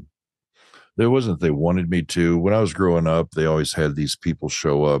 There wasn't they wanted me to. When I was growing up, they always had these people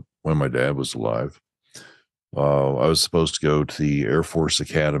show up when my dad was alive. I was supposed to go to the Air Force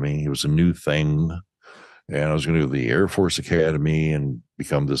Academy. It was a new thing. And I was going to go to the Air Force Academy and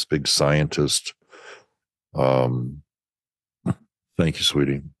become this big scientist. Thank you,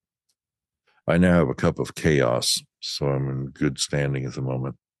 sweetie. I now have a cup of chaos, so I'm in good standing at the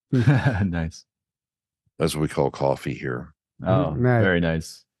moment. Nice. That's what we call coffee here. Oh, Nice. Very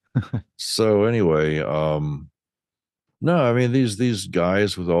nice. So anyway, no, I mean these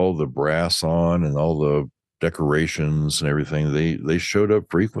guys with all the brass on and all the decorations and everything, they showed up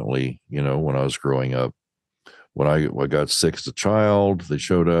frequently, when I was growing up. When I got sick as a child, they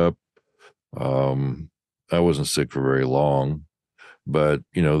showed up. I wasn't sick for very long, but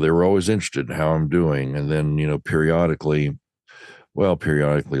they were always interested in how I'm doing. And then, periodically,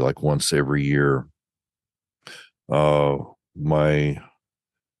 like once every year, my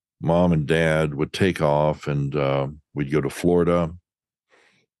mom and dad would take off and we'd go to Florida,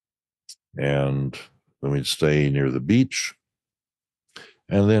 and then we'd stay near the beach.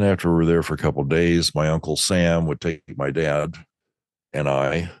 And then after we were there for a couple of days, my Uncle Sam would take my dad and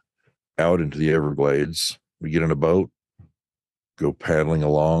I out into the Everglades. We get in a boat, go paddling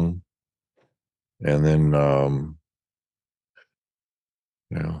along, and then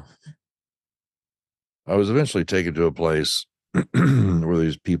I was eventually taken to a place where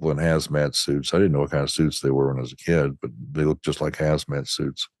these people in hazmat suits. I didn't know what kind of suits they were when I was a kid, but they looked just like hazmat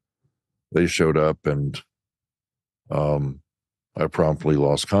suits. They showed up, and I promptly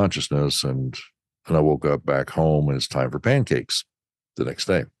lost consciousness, and I woke up back home, and it's time for pancakes the next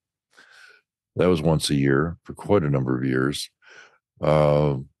day. That was once a year for quite a number of years.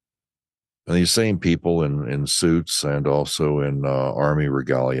 And these same people in suits and also in Army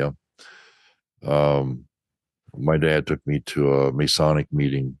regalia. My dad took me to a Masonic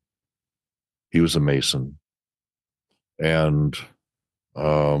meeting. He was a Mason, and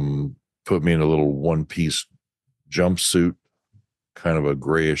put me in a little one-piece jumpsuit, kind of a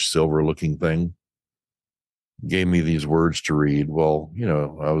grayish silver looking thing. Gave me these words to read. Well,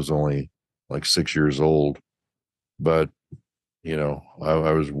 I was only like 6 years old, but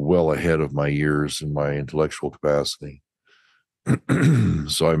I was well ahead of my years in my intellectual capacity.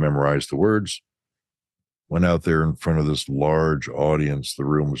 So I memorized the words, went out there in front of this large audience. The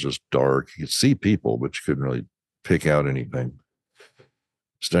room was just dark. You could see people, but you couldn't really pick out anything.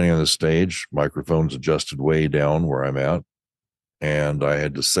 Standing on the stage, microphones adjusted way down where I'm at, and I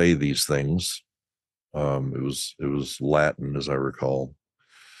had to say these things. It was Latin, as I recall.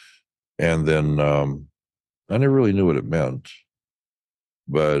 And then I never really knew what it meant,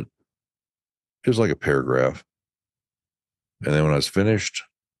 but it was like a paragraph. And then when I was finished,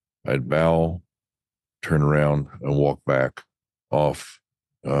 I'd bow, turn around, and walk back off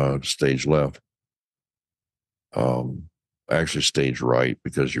stage left. Actually stage right,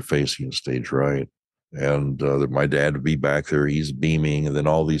 because you're facing stage right. And my dad would be back there. He's beaming, and then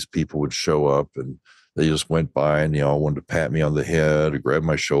all these people would show up, and they just went by, and they all wanted to pat me on the head or grab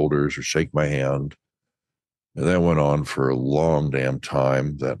my shoulders or shake my hand. And that went on for a long damn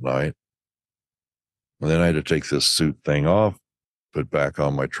time that night. And then I had to take this suit thing off, put back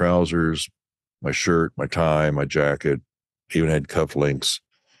on my trousers, my shirt, my tie, my jacket, even had cufflinks,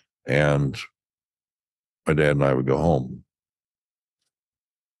 and my dad and I would go home.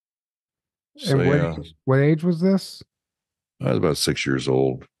 So, And what age was this? I was about 6 years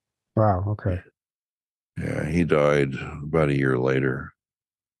old. Wow. Okay. Yeah, he died about a year later.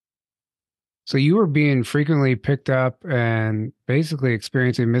 So you were being frequently picked up and basically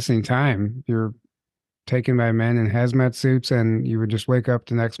experiencing missing time. You're taken by men in hazmat suits, and you would just wake up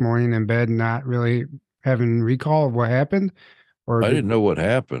the next morning in bed, not really having recall of what happened. Or I didn't know what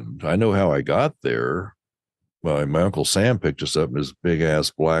happened. I know how I got there. My Uncle Sam picked us up in his big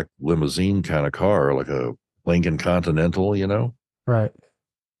ass black limousine kind of car, like a Lincoln Continental, Right.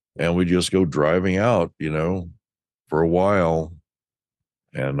 And we just go driving out, for a while.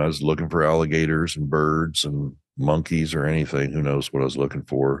 And I was looking for alligators and birds and monkeys or anything. Who knows what I was looking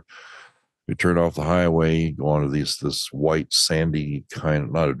for. We turned off the highway, go onto this white sandy kind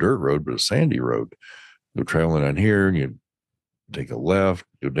of, not a dirt road, but a sandy road. Go traveling on here, and you take a left,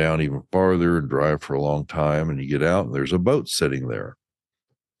 go down even farther and drive for a long time, and you get out and there's a boat sitting there.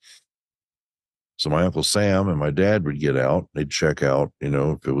 So my Uncle Sam and my dad would get out. They'd check out,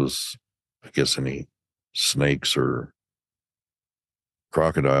 if it was, I guess, any snakes or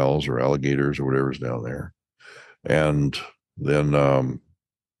crocodiles or alligators or whatever's down there. And then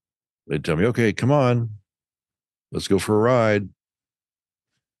they'd tell me, okay, come on, let's go for a ride.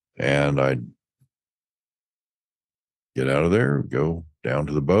 And I'd get out of there, go down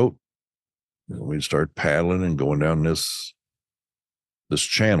to the boat, and we'd start paddling and going down this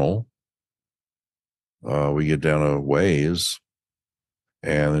channel. We get down a ways,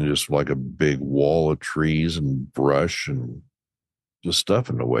 and then just like a big wall of trees and brush and just stuff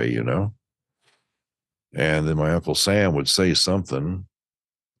in the way, And then my Uncle Sam would say something.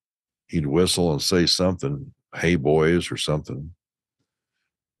 He'd whistle and say something, "Hey, boys," or something.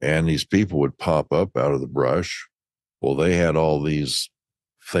 And these people would pop up out of the brush. Well, they had all these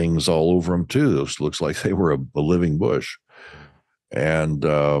things all over them too. It looks like they were a living bush. And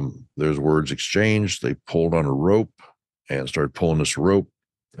there's words exchanged. They pulled on a rope and started pulling this rope.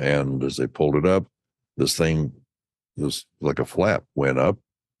 And as they pulled it up, this thing was like a flap went up.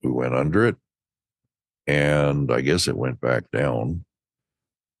 We went under it. And I guess it went back down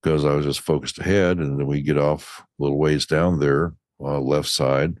because I was just focused ahead. And then we get off a little ways down there, left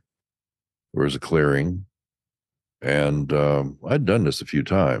side. There was a clearing. And I'd done this a few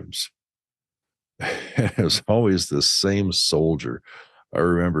times. It was always the same soldier. I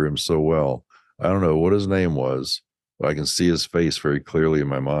remember him so well. I don't know what his name was, but I can see his face very clearly in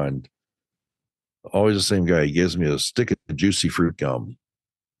my mind. Always the same guy. He gives me a stick of juicy fruit gum.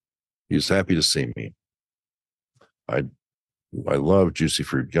 He was happy to see me. I love juicy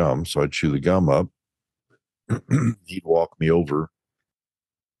fruit gum, so I'd chew the gum up. He'd walk me over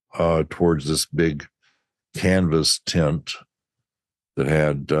towards this big canvas tent that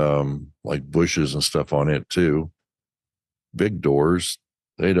had like bushes and stuff on it too. Big doors.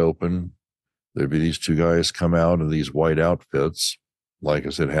 They'd open. There'd be these two guys come out in these white outfits, like I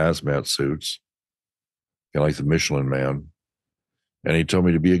said, hazmat suits, kind of like the Michelin Man. And he told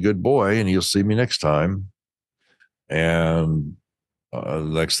me to be a good boy and he'll see me next time. And the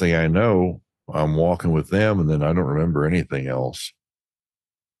next thing I know, I'm walking with them, and then I don't remember anything else.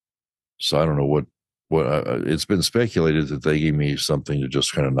 So I don't know what it's been speculated that they gave me something to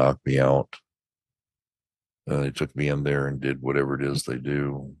just kind of knock me out. They took me in there and did whatever it is they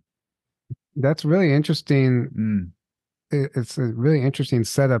do. That's really interesting. It's a really interesting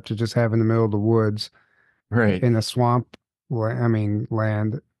setup to just have in the middle of the woods, right, in a swamp.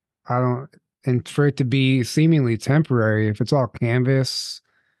 Land. And for it to be seemingly temporary, if it's all canvas,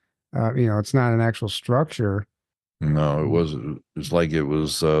 it's not an actual structure. No, it wasn't. It's like it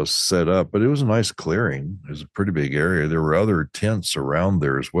was set up, but it was a nice clearing. It was a pretty big area. There were other tents around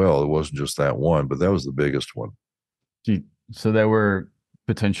there as well. It wasn't just that one, but that was the biggest one. So they were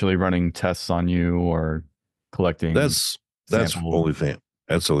potentially running tests on you or collecting. That's the only thing.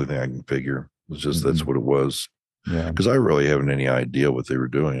 That's the only thing I can figure. It's just that's what it was. Yeah, because I really haven't any idea what they were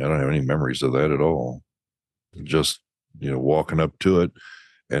doing. I don't have any memories of that at all. Just walking up to it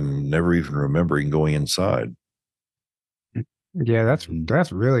and never even remembering going inside. Yeah, that's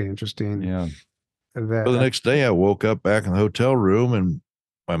really interesting. Yeah. That But the next day, I woke up back in the hotel room, and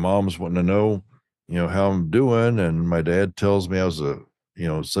my mom's wanting to know, how I'm doing, and my dad tells me I was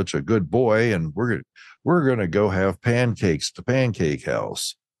such a good boy, and we're gonna go have pancakes at the Pancake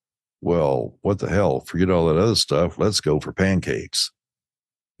House. Well, what the hell? Forget all that other stuff. Let's go for pancakes,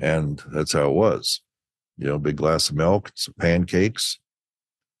 and that's how it was. Big glass of milk, some pancakes.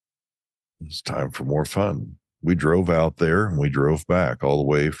 It's time for more fun. We drove out there and we drove back all the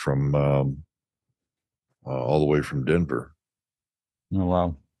way from Denver. Oh,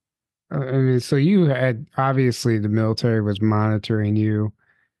 wow. I mean, so you had obviously the military was monitoring you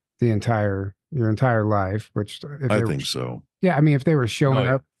your entire life, which if I they were, think so. yeah, I mean, if they were showing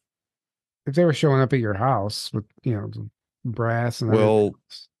yeah. up, if they were showing up at your house with, the brass and everything. Well,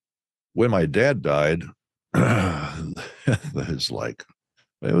 when my dad died, it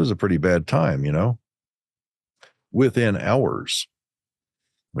was a pretty bad time, within hours.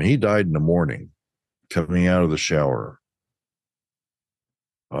 When he died in the morning, coming out of the shower,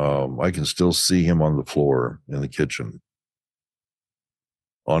 I can still see him on the floor in the kitchen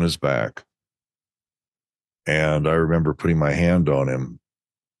on his back. And I remember putting my hand on him,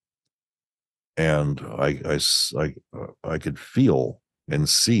 and I could feel and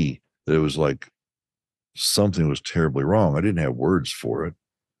see that it was like something was terribly wrong. I didn't have words for it.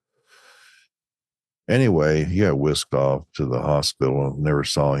 Anyway, he got whisked off to the hospital. Never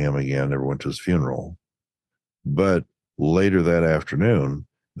saw him again. Never went to his funeral. But later that afternoon,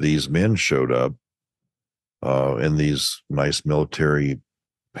 these men showed up in these nice military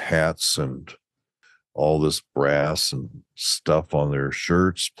hats and all this brass and stuff on their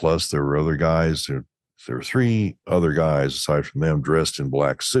shirts. Plus, there were other guys. There were 3 other guys aside from them dressed in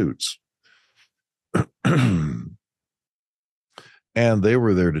black suits. And they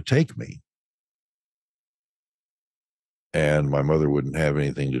were there to take me. And my mother wouldn't have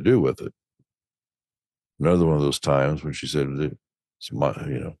anything to do with it. Another one of those times when she said, it's my,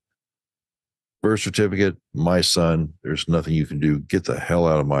 birth certificate, my son, there's nothing you can do. Get the hell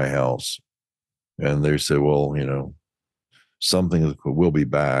out of my house. And they said, well, something will be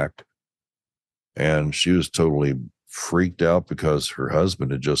back. And she was totally freaked out because her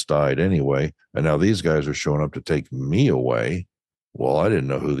husband had just died anyway. And now these guys are showing up to take me away. Well, I didn't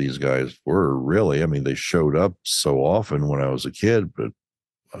know who these guys were, really. I mean, they showed up so often when I was a kid, but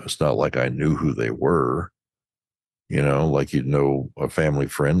it's not like I knew who they were, like you'd know a family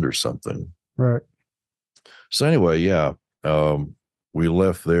friend or something. Right. So anyway, yeah, we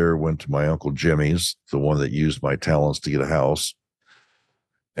left there, went to my Uncle Jimmy's, the one that used my talents to get a house.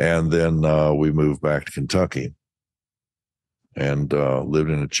 And then we moved back to Kentucky and lived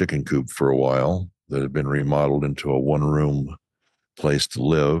in a chicken coop for a while that had been remodeled into a 1-room place to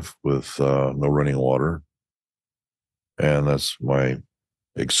live with no running water. And that's my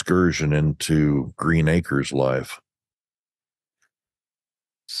excursion into Green Acres life.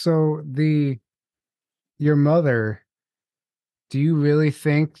 So your mother, do you really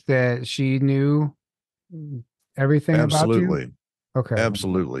think that she knew everything about you? Absolutely. Okay.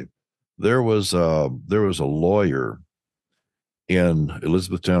 Absolutely. There was a lawyer in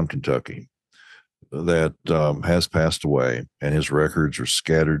Elizabethtown, Kentucky, that has passed away, and his records are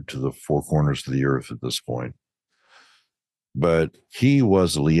scattered to the 4 corners of the earth at this point. But he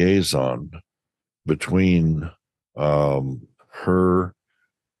was a liaison between her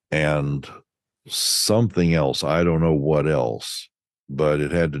and something else. I don't know what else, but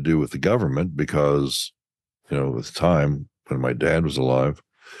it had to do with the government because, at the time when my dad was alive,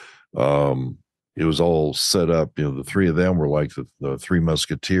 it was all set up. The 3 of them were like the 3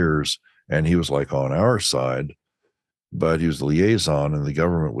 Musketeers, and he was like on our side, but he was the liaison, and the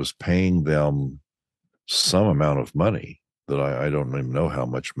government was paying them some amount of money that I don't even know how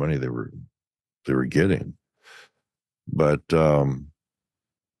much money they were getting. But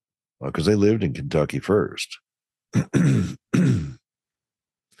because they lived in Kentucky first. And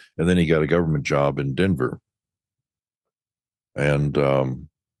then he got a government job in Denver. And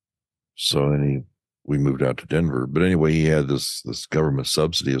so then we moved out to Denver. But anyway, he had this government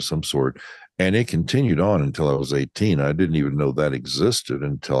subsidy of some sort. And it continued on until I was 18. I didn't even know that existed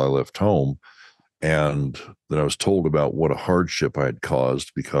until I left home. And then I was told about what a hardship I had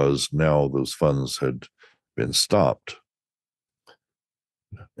caused because now those funds had been stopped.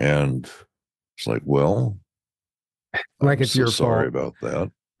 And it's like, well, Like I'm it's so your sorry fault. about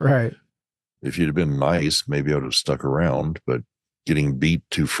that. Right. If you'd have been nice, maybe I would have stuck around, but getting beat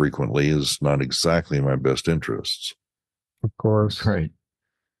too frequently is not exactly in my best interests. Of course. Right.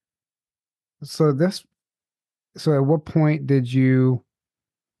 So at what point did you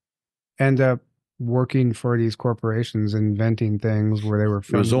end up working for these corporations, inventing things where they were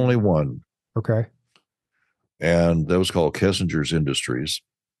There was only one, Okay. and that was called Kessinger's Industries.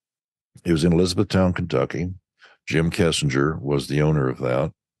 It was in Elizabethtown, Kentucky. Jim Kessinger was the owner of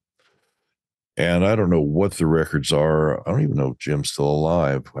that. And I don't know what the records are. I don't even know if Jim's still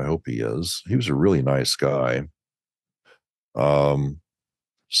alive. I hope he is. He was a really nice guy.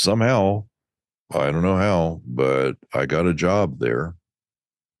 Somehow, I don't know how, but I got a job there.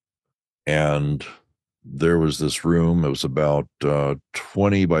 And there was this room. It was about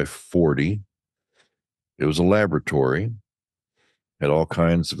 20 by 40. It was a laboratory. Had all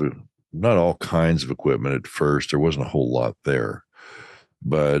kinds of, not all kinds of equipment at first. There wasn't a whole lot there.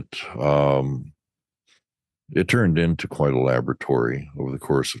 But it turned into quite a laboratory over the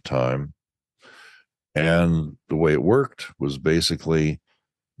course of time. And the way it worked was basically,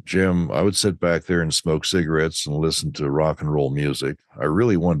 Jim, I would sit back there and smoke cigarettes and listen to rock and roll music. I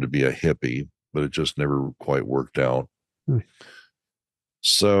really wanted to be a hippie, but it just never quite worked out.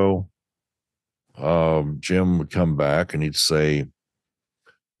 So Jim would come back and he'd say,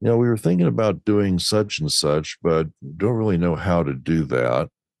 we were thinking about doing such and such, but don't really know how to do that.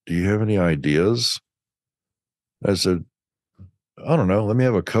 Do you have any ideas? I said, I don't know. Let me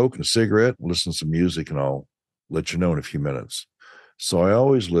have a Coke and a cigarette, listen to some music, and I'll let you know in a few minutes. So I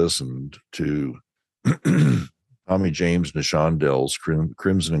always listened to Tommy James and Shondells,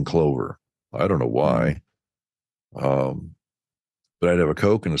 Crimson and Clover. I don't know why. But I'd have a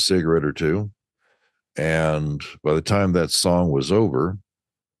Coke and a cigarette or two. And by the time that song was over,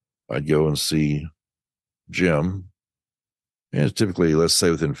 I'd go and see Jim. And it's typically, let's say,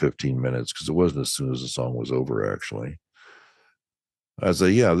 within 15 minutes, because it wasn't as soon as the song was over, actually. I'd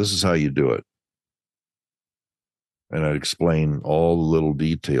say, yeah, this is how you do it. And I'd explain all the little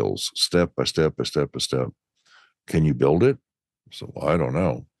details, step by step by step by step. Can you build it? So I don't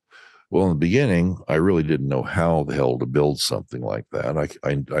know. Well, in the beginning, I really didn't know how the hell to build something like that.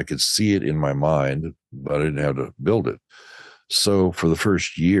 I could see it in my mind, but I didn't have to build it. So for the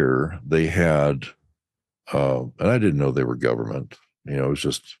first year, they had, and I didn't know they were government. It was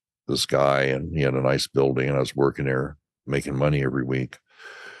just this guy, and he had a nice building, and I was working there, making money every week.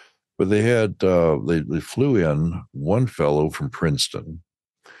 But they had, they flew in one fellow from Princeton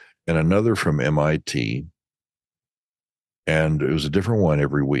and another from MIT. And it was a different one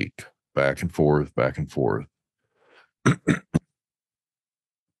every week, back and forth, back and forth. And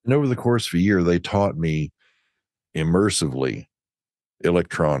over the course of a year, they taught me immersively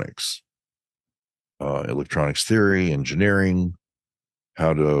electronics, electronics theory, engineering,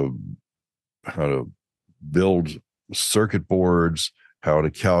 how to build circuit boards, how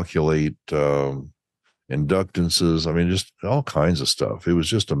to calculate inductances. I mean, just all kinds of stuff. It was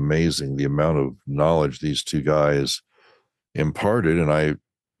just amazing the amount of knowledge these two guys imparted. And I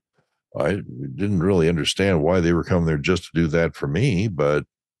didn't really understand why they were coming there just to do that for me, but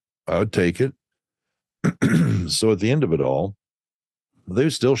I would take it. So at the end of it all, they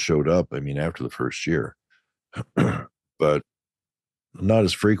still showed up. I mean, after the first year, but not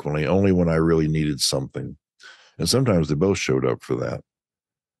as frequently, only when I really needed something. And sometimes they both showed up for that.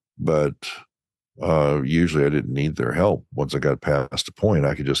 But usually I didn't need their help. Once I got past a point,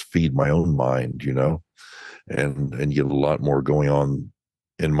 I could just feed my own mind, and get a lot more going on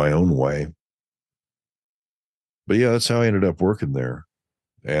in my own way. But yeah, that's how I ended up working there.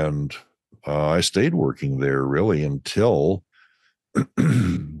 And I stayed working there really until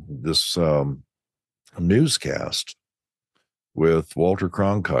this newscast with Walter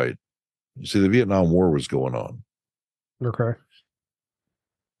Cronkite. You see, the Vietnam War was going on. Okay.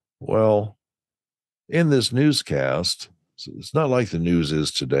 Well, in this newscast, it's not like the news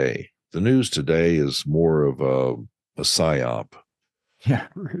is today. The news today is more of a psyop. Yeah.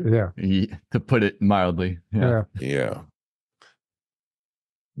 To put it mildly. Yeah.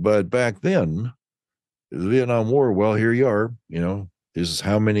 But back then, the Vietnam War, well, here you are, this is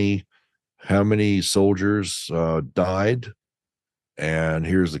how many soldiers died, and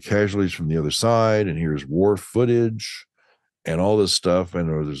here's the casualties from the other side, and here's war footage and all this stuff. And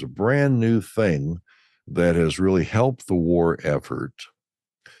there's a brand new thing that has really helped the war effort.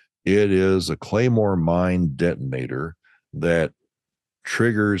 It is a Claymore mine detonator that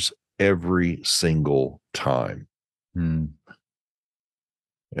triggers every single time. And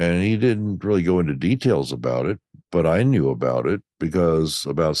he didn't really go into details about it, but I knew about it because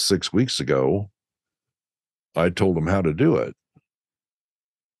about 6 weeks ago, I told him how to do it.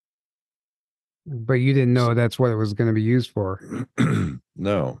 But you didn't know that's what it was going to be used for.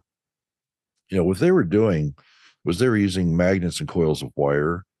 No. What they were doing was they were using magnets and coils of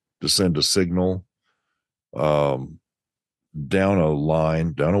wire to send a signal down a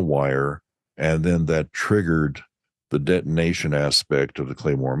line, down a wire And then that triggered the detonation aspect of the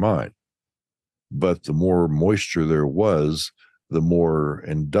Claymore mine. But the more moisture there was, the more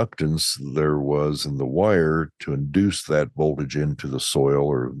inductance there was in the wire to induce that voltage into the soil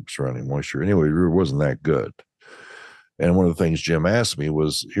or surrounding moisture. Anyway, it wasn't that good. And one of the things Jim asked me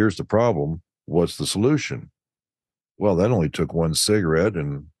was, here's the problem. What's the solution? Well, that only took one cigarette,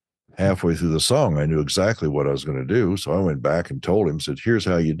 and halfway through the song, I knew exactly what I was going to do. So I went back and told him, said, here's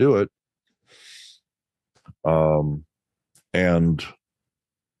how you do it. And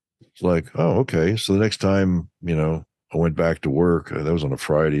it's like, oh, okay. So the next time, I went back to work. That was on a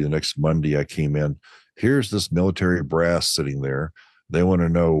Friday. The next Monday, I came in. Here's this military brass sitting there. They want to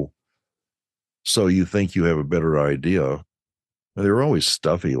know, so you think you have a better idea? They were always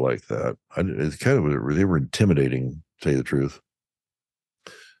stuffy like that. They were intimidating, to tell you the truth.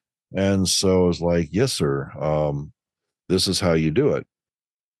 And so I was like, yes, sir. This is how you do it.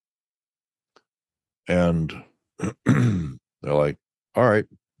 And they're like, all right,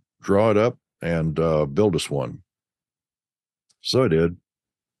 draw it up and build us one. So I did.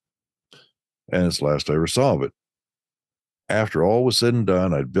 And it's the last I ever saw of it. After all was said and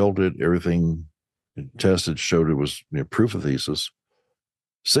done, I built it, everything tested, showed it was proof of thesis.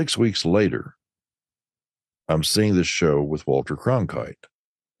 6 weeks later, I'm seeing this show with Walter Cronkite,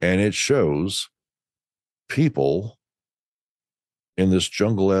 and it shows people in this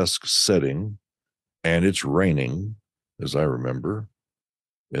jungle-esque setting, and it's raining, as I remember,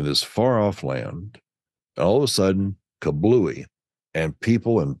 in this far-off land. And all of a sudden, kablooey, and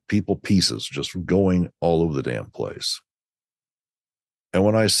people pieces just going all over the damn place. And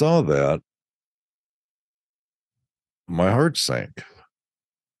when I saw that, my heart sank,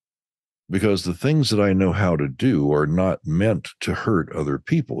 because the things that I know how to do are not meant to hurt other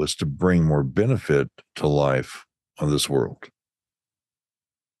people. It's to bring more benefit to life on this world.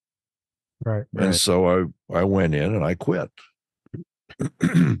 Right. And so I went in and I quit.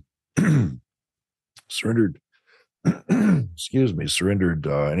 Surrendered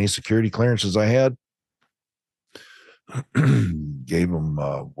any security clearances I had, gave them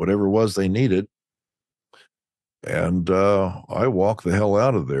whatever it was they needed, and I walked the hell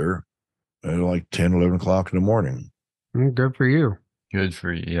out of there at like 10, 11 o'clock in the morning. Good for you. Good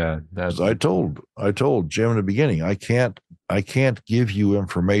for you. Yeah. That's I told Jim in the beginning, I can't give you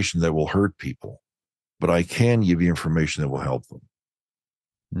information that will hurt people, but I can give you information that will help them.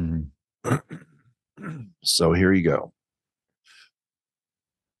 Mm-hmm. So here you go.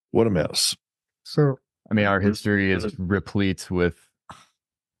 What a mess. So, I mean, our history is replete with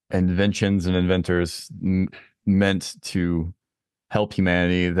inventions and inventors meant to help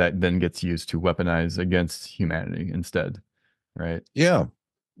humanity that then gets used to weaponize against humanity instead, right? Yeah.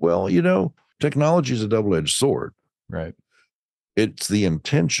 Well, technology is a double-edged sword. Right. It's the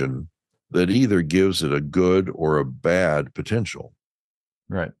intention that either gives it a good or a bad potential.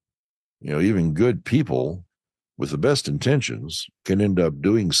 Right. Even good people with the best intentions can end up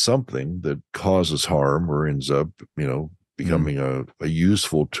doing something that causes harm or ends up, becoming a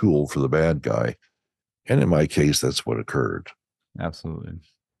useful tool for the bad guy. And in my case, that's what occurred. Absolutely.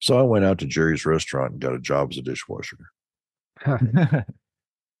 So I went out to Jerry's restaurant and got a job as a dishwasher.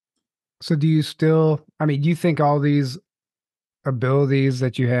 So do you still, do you think all these abilities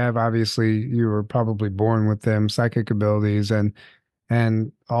that you have, obviously you were probably born with them, psychic abilities and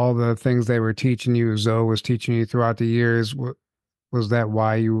all the things they were teaching you, Zoe was teaching you throughout the years, was that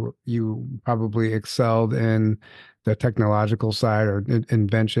why you probably excelled in the technological side or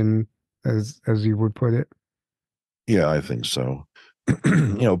invention, as you would put it? Yeah, I think so.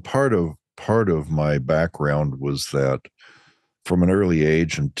 Part of my background was that from an early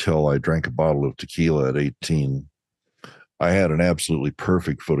age until I drank a bottle of tequila at 18, I had an absolutely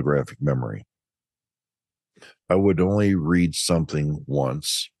perfect photographic memory. I would only read something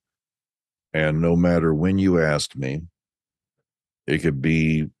once, and no matter when you asked me, it could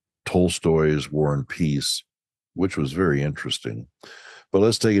be Tolstoy's War and Peace, which was very interesting. But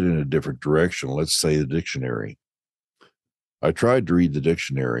let's take it in a different direction. Let's say the dictionary. I tried to read the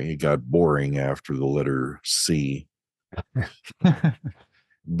dictionary. It got boring after the letter C.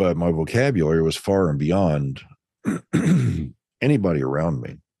 But my vocabulary was far and beyond anybody around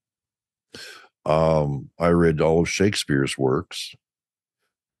me. I read all of Shakespeare's works,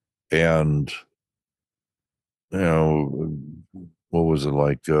 and what was it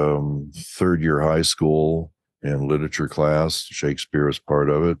like? Third year high school in literature class, Shakespeare was part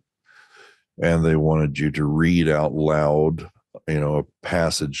of it, and they wanted you to read out loud, a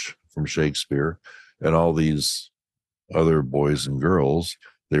passage from Shakespeare, and all these other boys and girls,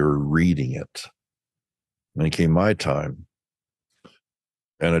 they were reading it. And it came my time.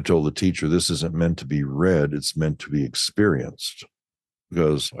 And I told the teacher, this isn't meant to be read, it's meant to be experienced,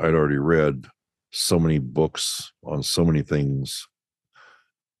 because I'd already read so many books on so many things.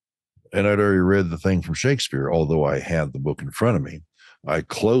 And I'd already read the thing from Shakespeare, although I had the book in front of me. I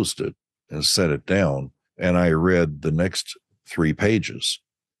closed it and set it down, and I read the next 3 pages,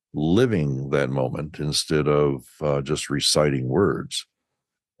 living that moment instead of just reciting words.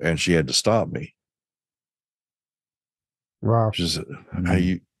 And she had to stop me. Wow. She said,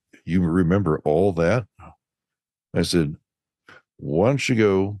 "Hey, you remember all that?" I said, "Why don't you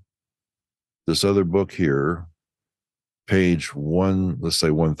go this other book here, page 1, let's say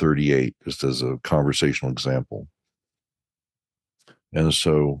 138, just as a conversational example." And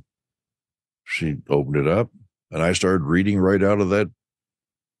so she opened it up, and I started reading right out of that.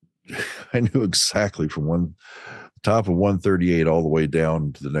 I knew exactly from top of 138 all the way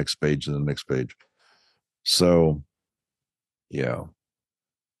down to the next page and the next page. So, yeah,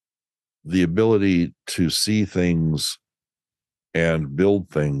 the ability to see things and build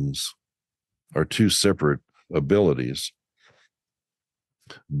things are 2 separate abilities.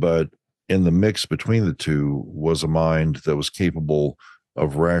 But in the mix between the 2 was a mind that was capable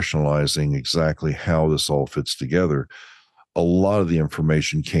of rationalizing exactly how this all fits together. A lot of the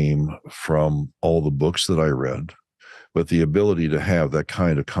information came from all the books that I read, but the ability to have that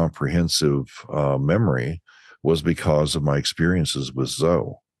kind of comprehensive memory was because of my experiences with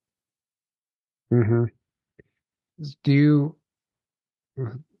Zoe. Mm-hmm. Do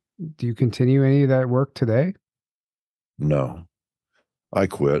you continue any of that work today? No, I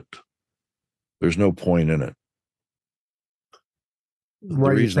quit. There's no point in it.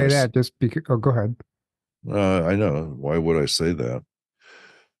 Why do you say that? Just because? Oh, go ahead. I know. Why would I say that?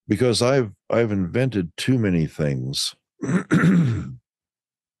 Because I've invented too many things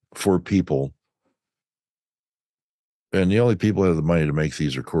for people, and the only people who have the money to make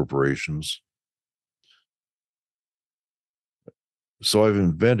these are corporations. So I've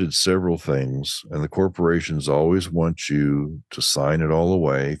invented several things, and the corporations always want you to sign it all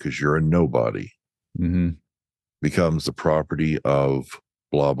away because you're a nobody. Mm-hmm. Becomes the property of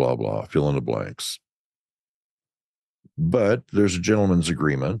blah, blah, blah, fill in the blanks. But there's a gentleman's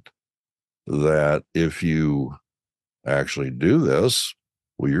agreement that if you actually do this,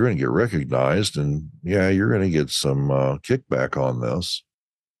 well, you're going to get recognized, and yeah, you're going to get some kickback on this.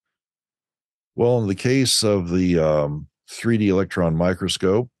 Well, in the case of the 3D electron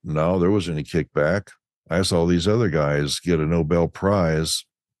microscope, no, there wasn't any kickback. I saw these other guys get a Nobel Prize,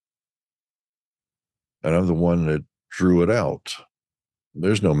 and I'm the one that drew it out.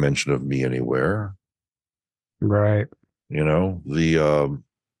 There's no mention of me anywhere. Right. You know, the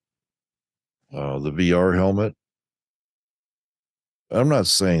VR helmet. I'm not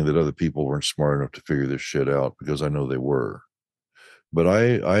saying that other people weren't smart enough to figure this shit out, because I know they were. But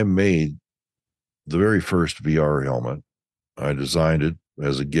I made the very first VR helmet. I designed it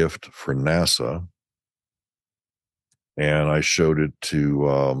as a gift for NASA, and I showed it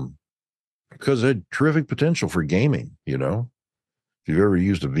to because it had terrific potential for gaming. You know, if you've ever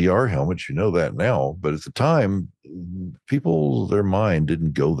used a VR helmet, you know that now. But at the time, people, their mind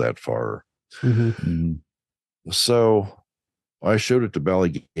didn't go that far. Mm-hmm. Mm-hmm. So I showed it to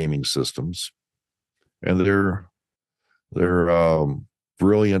Bally Gaming Systems, and their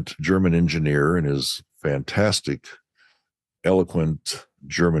brilliant German engineer and his fantastic, eloquent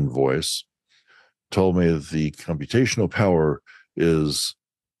German voice told me that the computational power is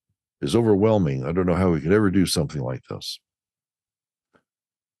overwhelming. I don't know how we could ever do something like this.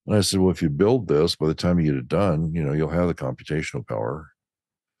 And I said, well, if you build this, by the time you get it done, you know, you'll have the computational power.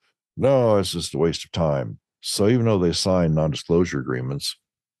 No, it's just a waste of time. So even though they signed non-disclosure agreements,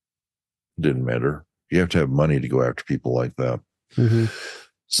 it didn't matter. You have to have money to go after people like that. Mm-hmm.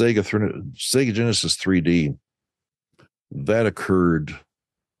 Sega Genesis 3D, that occurred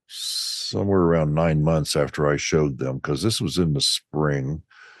somewhere around 9 months after I showed them, because this was in the spring,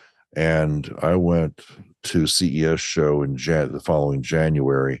 and I went to CES show in the following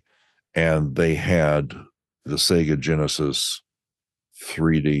January, and they had the Sega Genesis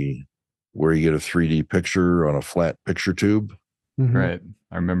 3D, where you get a 3D picture on a flat picture tube. Mm-hmm. Right.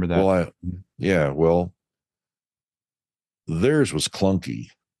 I remember that. Well, theirs was clunky.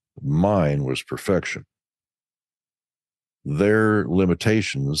 Mine was perfection. Their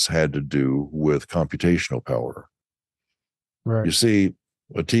limitations had to do with computational power. Right. You see,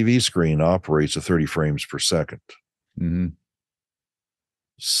 a TV screen operates at 30 frames per second. Mm-hmm.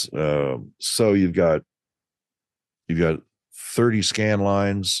 So you've got 30 scan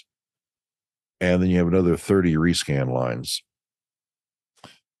lines, and then you have another 30 rescan lines,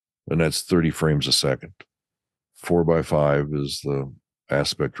 and that's 30 frames a second. 4x5 is the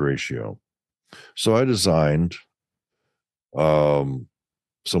aspect ratio. So I designed some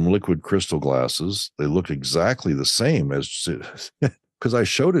liquid crystal glasses. They look exactly the same as because I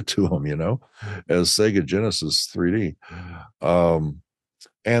showed it to them, as Sega Genesis 3D.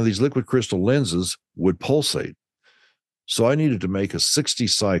 And these liquid crystal lenses would pulsate. So I needed to make a 60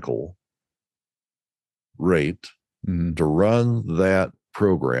 cycle rate to run that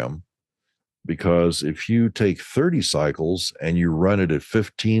program, because if you take 30 cycles and you run it at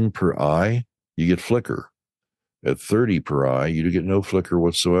 15 per eye, you get flicker. At 30 per eye, you get no flicker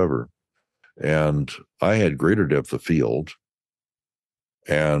whatsoever. And I had greater depth of field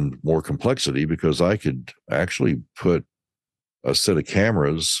and more complexity because I could actually put a set of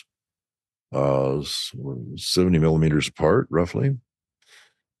cameras 70 millimeters apart, roughly,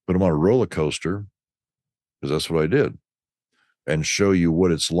 put them on a roller coaster, because that's what I did, and show you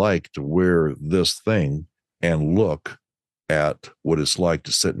what it's like to wear this thing and look at what it's like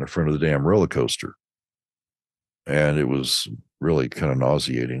to sit in the front of the damn roller coaster. And it was really kind of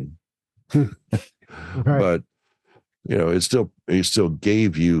nauseating. Right. But it still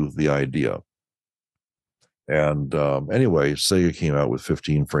gave you the idea. And anyway, Sega came out with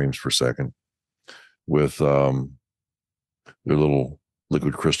 15 frames per second with their little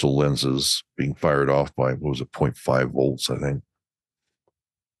liquid crystal lenses being fired off by, 0.5 volts, I think.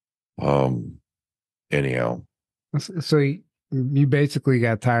 Anyhow. So you basically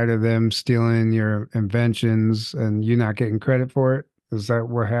got tired of them stealing your inventions and you not getting credit for it? Is that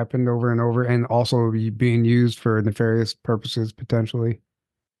what happened over and over? And also being used for nefarious purposes, potentially?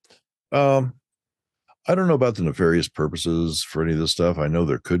 I don't know about the nefarious purposes for any of this stuff. I know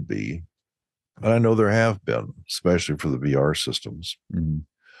there could be, and I know there have been, especially for the VR systems.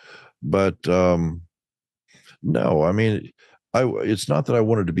 But no, I mean, it's not that I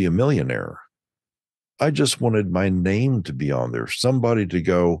wanted to be a millionaire. I just wanted my name to be on there. Somebody to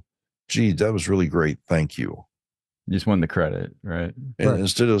go, gee, that was really great. Thank you. You just want the credit, right? And Right.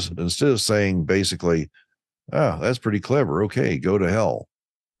 instead of saying basically, that's pretty clever. Okay, go to hell.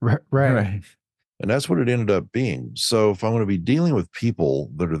 Right. And that's what it ended up being. So if I'm going to be dealing with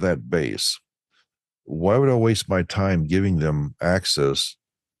people that are that base, why would I waste my time giving them access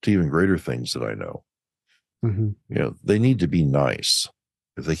to even greater things that I know? They need to be nice.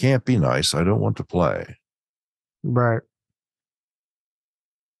 If they can't be nice, I don't want to play. Right.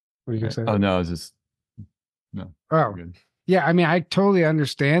 What are you going to say? Oh, no, it's just, no. Oh, Good. yeah. I mean, I totally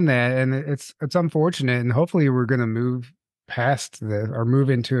understand that. And it's unfortunate. And hopefully we're going to move past this or move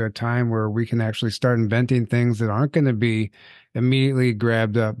into a time where we can actually start inventing things that aren't going to be immediately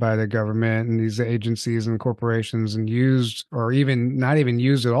grabbed up by the government and these agencies and corporations and used, or even not even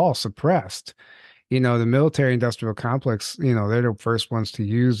used at all, suppressed. The military industrial complex, they're the first ones to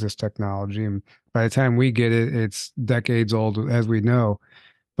use this technology. And by the time we get it, it's decades old, as we know.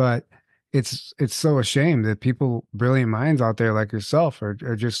 But it's so a shame that people, brilliant minds out there like yourself, are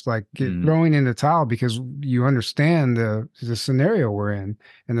just like throwing in the towel because you understand the scenario we're in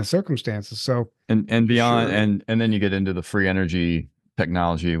and the circumstances. So and beyond, Sure. and then you get into the free energy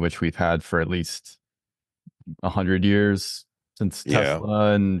technology, which we've had for at least 100 years since Yeah.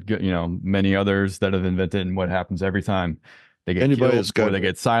 Tesla and many others that have invented. And what happens every time they get Anybody killed, that's got- or they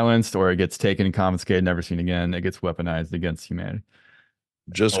get silenced, or it gets taken and confiscated, never seen again. It gets weaponized against humanity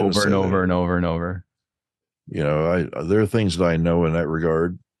Just gonna over say and that, over and over and over. there are things that I know in that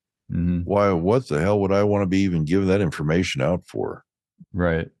regard. Why? What the hell would I want to be even giving that information out for?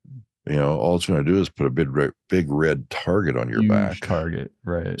 Right. All it's going to do is put a big red target on your Huge back. target.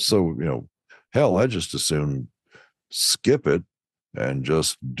 Right. So, hell, I just as soon skip it and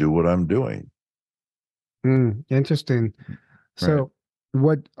just do what I'm doing. Interesting. So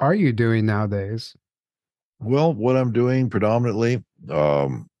what are you doing nowadays? Well, what I'm doing predominantly,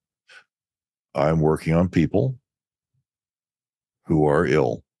 I'm working on people who are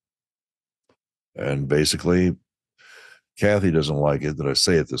ill. And basically, Kathy doesn't like it that I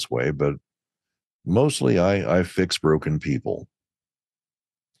say it this way, but mostly I fix broken people.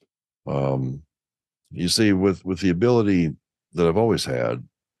 You see, with the ability that I've always had,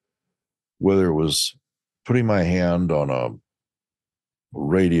 whether it was putting my hand on a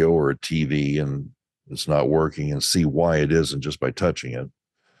radio or a TV and it's not working and see why it isn't just by touching it,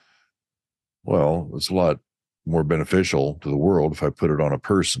 well, it's a lot more beneficial to the world if I put it on a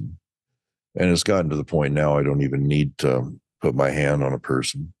person. And it's gotten to the point now I don't even need to put my hand on a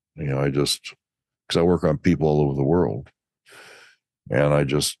person. Because I work on people all over the world, and I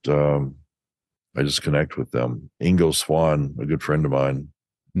just connect with them. Ingo Swan, a good friend of mine,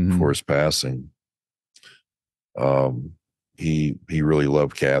 before his passing, he really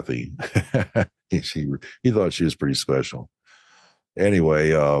loved Kathy. He thought she was pretty special.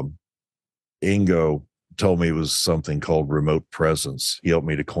 Anyway, Ingo told me it was something called remote presence. He helped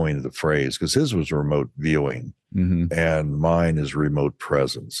me to coin the phrase because his was remote viewing and mine is remote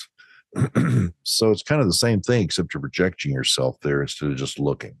presence. So it's kind of the same thing, except you're projecting yourself there instead of just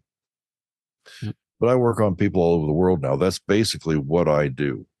looking. But I work on people all over the world now. That's basically what I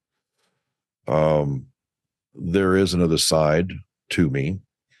do. There is another side to me,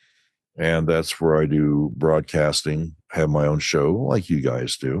 and that's where I do broadcasting, have my own show like you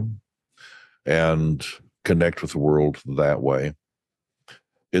guys do, and connect with the world that way.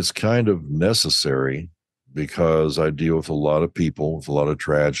 It's kind of necessary because I deal with a lot of people, with a lot of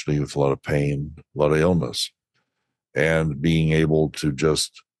tragedy, with a lot of pain, a lot of illness, and being able to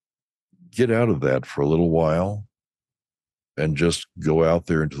just get out of that for a little while and just go out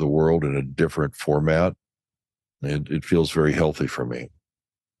there into the world in a different format. It feels very healthy for me.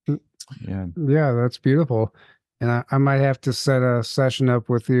 Yeah, that's beautiful. And I might have to set a session up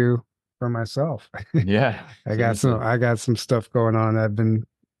with you for myself. Yeah. I got some stuff going on I've been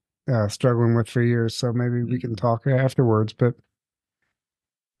struggling with for years, so maybe we can talk afterwards. But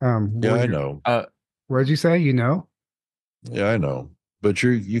yeah, I know. What did you say? You know? Yeah, I know. But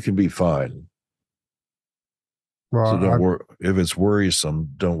you can be fine. Well, so don't worry. If it's worrisome,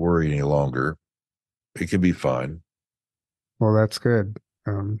 don't worry any longer. It can be fine. Well, that's good.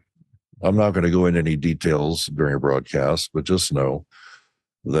 I'm not going to go into any details during a broadcast, but just know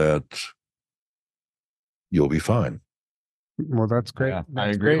that you'll be fine. Well, that's great. Yeah, that's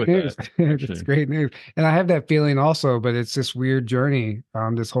I agree with news. that. It's great news. And I have that feeling also, but it's this weird journey,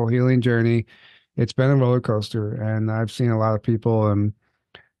 this whole healing journey. It's been a roller coaster, and I've seen a lot of people and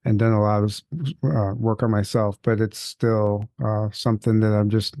done a lot of work on myself, but it's still something that I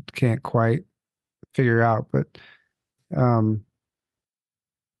just can't quite figure out. But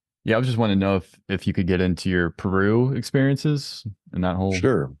yeah, I was just want to know if you could get into your Peru experiences and that whole.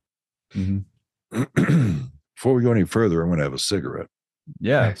 Sure. Before we go any further, I'm going to have a cigarette.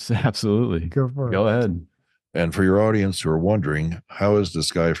 Yes, absolutely. Go ahead. And for your audience who are wondering, how is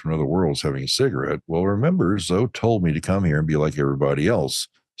this guy from other worlds having a cigarette? Well, remember, Zoe told me to come here and be like everybody else.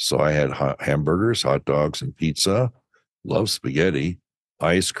 So I had hamburgers, hot dogs, and pizza, love spaghetti,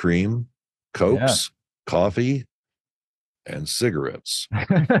 ice cream, Cokes, coffee, and cigarettes.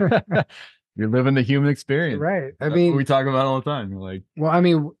 You're living the human experience. Right. That's what we talk about all the time. You're like, well, I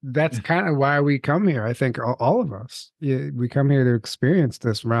mean, that's kind of why we come here. I think all of us, we come here to experience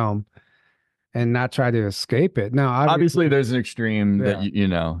this realm and not try to escape it. Now, obviously there's an extreme that you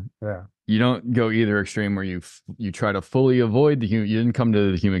know, you don't go either extreme where you try to fully avoid the human. You didn't come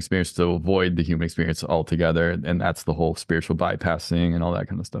to the human experience to avoid the human experience altogether. And that's the whole spiritual bypassing and all that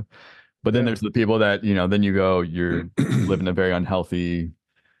kind of stuff. But then there's the people that, you know, then you go, you're living a very unhealthy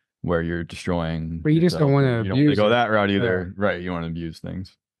where you're destroying. But you just don't want to abuse. You don't want to go that route either. Yeah. Right. You want to abuse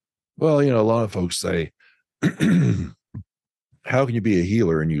things. Well, you know, a lot of folks say, how can you be a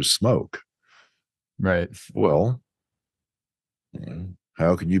healer and you smoke? Right. Well,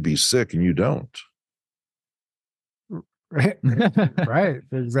 how can you be sick and you don't? Right. Right.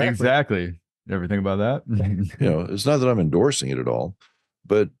 Exactly. Ever think about that? You know, it's not that I'm endorsing it at all,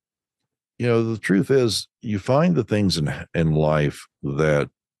 but you know, the truth is you find the things in life that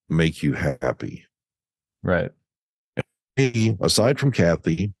make you happy. Right. Me, aside from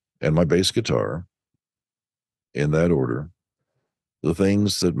Kathy and my bass guitar, in that order, the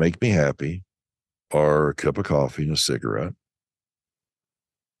things that make me happy are a cup of coffee and a cigarette.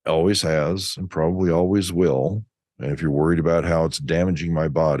 Always has and probably always will. And if you're worried about how it's damaging my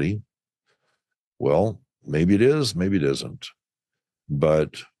body, well, maybe it is, maybe it isn't.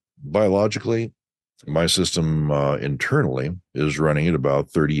 But biologically, my system internally is running at about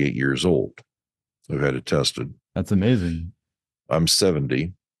 38 years old. I've had it tested. That's amazing. I'm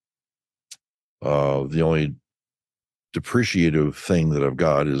 70. The only depreciative thing that I've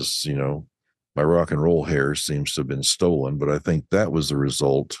got is, you know, my rock and roll hair seems to have been stolen, but I think that was the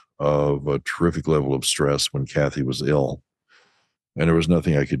result of a terrific level of stress when Kathy was ill, and there was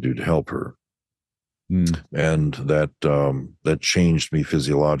nothing I could do to help her. And that changed me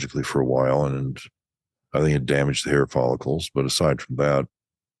physiologically for a while, and I think it damaged the hair follicles. But aside from that,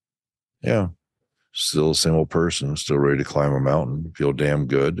 yeah, still a same old person, still ready to climb a mountain, feel damn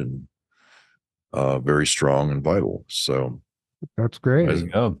good, and very strong and vital. So that's great. There you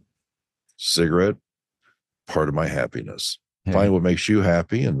go. Cigarette, part of my happiness. Yeah. Find what makes you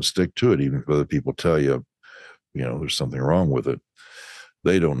happy and stick to it, even if other people tell you, you know, there's something wrong with it.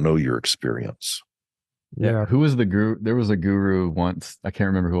 They don't know your experience. Yeah. Who was the guru? There was a guru once, I can't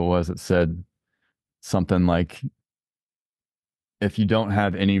remember who it was, that said something like, if you don't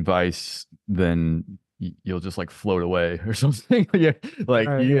have any vice, then you'll just like float away or something. Yeah, like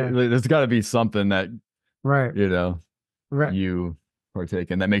there's got to be something that right, right, you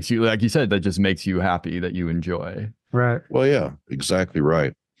partake in that makes you, like you said, that just makes you happy, that you enjoy. right. Well, yeah, exactly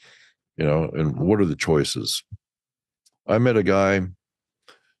right. And what are the choices? I met a guy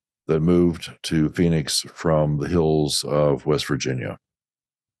that moved to Phoenix from the hills of West Virginia,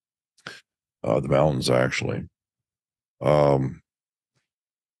 the mountains, actually.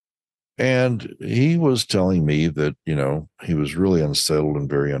 And he was telling me that, he was really unsettled and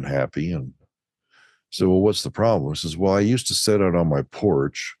very unhappy. And so, well, what's the problem? He says, well, I used to sit out on my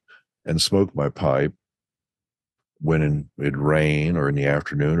porch and smoke my pipe when it'd rain or in the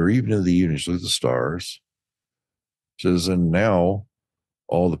afternoon or even in the evenings, look at the stars. He says, and now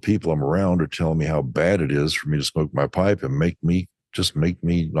all the people I'm around are telling me how bad it is for me to smoke my pipe and make me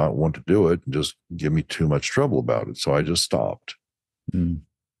not want to do it and just give me too much trouble about it. So I just stopped. Mm.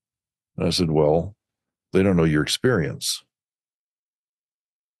 And I said, well, they don't know your experience.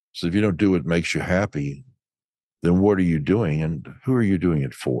 So if you don't do what makes you happy, then what are you doing and who are you doing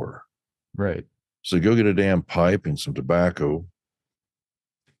it for? Right. So go get a damn pipe and some tobacco.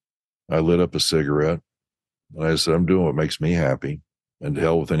 I lit up a cigarette and I said, I'm doing what makes me happy, and to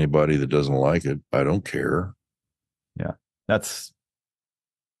hell with anybody that doesn't like it. I don't care. Yeah. That's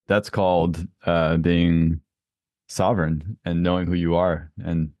called being sovereign and knowing who you are.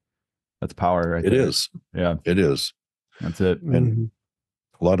 And that's power, right? It there. is. Yeah. It is. That's it. And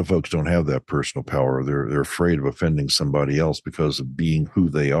a lot of folks don't have that personal power. They're afraid of offending somebody else because of being who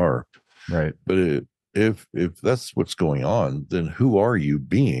they are. Right. But if that's what's going on, then who are you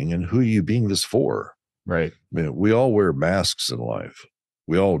being and who are you being this for? Right. I mean, we all wear masks in life.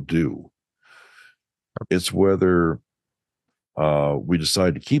 We all do. It's whether we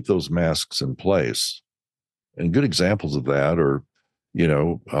decide to keep those masks in place. And good examples of that are,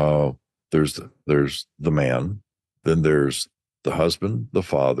 there's the man, then there's the husband, the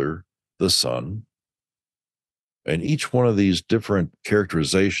father, the son. And each one of these different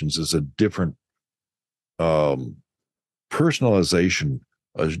characterizations is a different personalization,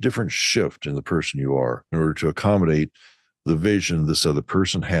 a different shift in the person you are in order to accommodate the vision this other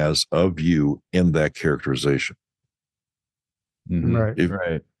person has of you in that characterization. Mm-hmm. Right.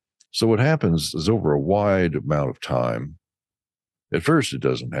 Right. So what happens is over a wide amount of time, at first it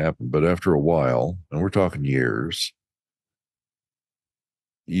doesn't happen, but after a while, and we're talking years,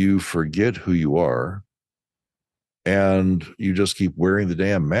 you forget who you are and you just keep wearing the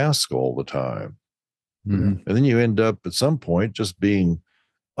damn mask all the time. Mm-hmm. And then you end up at some point just being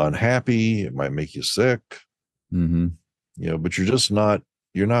unhappy. It might make you sick, Mm-hmm. But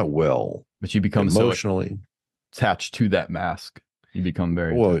you're not well. But you become emotionally so attached to that mask. You become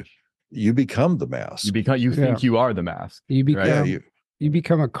very attached. You become the mask. You think you are the mask. You become right? you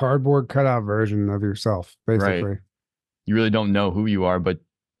become a cardboard cutout version of yourself, basically. Right. You really don't know who you are, but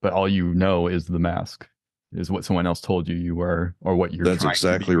all you know is the mask, is what someone else told you were, or what you're. That's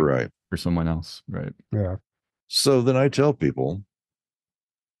exactly right. For someone else, right? Yeah. So then I tell people,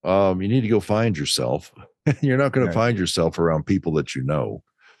 you need to go find yourself. You're not going to find yourself around people that you know.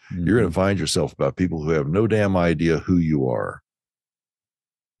 Mm-hmm. You're going to find yourself about people who have no damn idea who you are.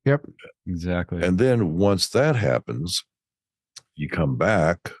 Yep. Exactly. And then once that happens, you come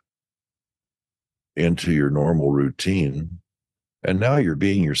back into your normal routine, and now you're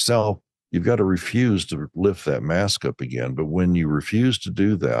being yourself. You've got to refuse to lift that mask up again. But when you refuse to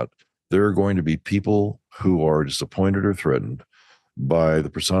do that, there are going to be people who are disappointed or threatened by the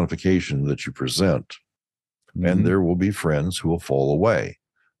personification that you present. Mm-hmm. And there will be friends who will fall away.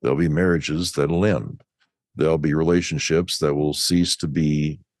 There'll be marriages that'll end. There'll be relationships that will cease to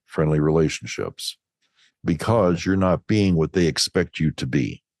be friendly relationships because you're not being what they expect you to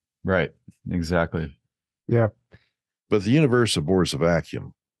be. Right. Exactly. Yeah. But the universe abhors a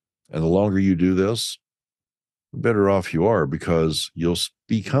vacuum. And the longer you do this, the better off you are, because you'll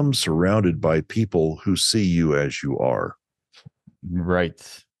become surrounded by people who see you as you are.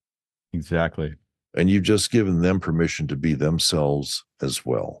 Right. Exactly. And you've just given them permission to be themselves as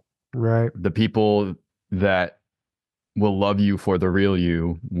well. Right. The people that will love you for the real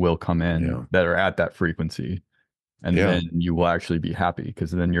you will come in that are at that frequency. And then you will actually be happy,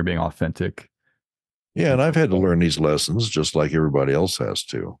 because then you're being authentic. Yeah. And I've had to learn these lessons just like everybody else has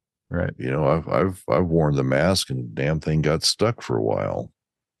to. Right. I've worn the mask and the damn thing got stuck for a while.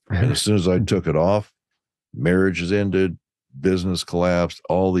 And as soon as I took it off, marriages ended, business collapsed,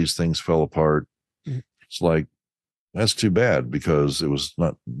 all these things fell apart. It's like, that's too bad, because it was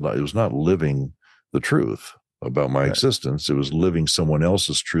not living the truth about my existence. It was living someone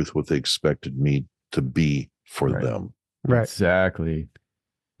else's truth, what they expected me to be for them. Right. Exactly.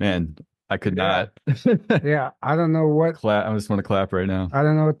 Man, I could Yeah. not. Yeah, I don't know what Clap. I just want to clap right now. I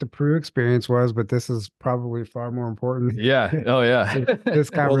don't know what the Peru experience was, but this is probably far more important. Yeah. Oh yeah. This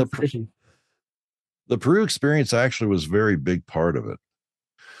Well, conversation. the Peru experience actually was a very big part of it.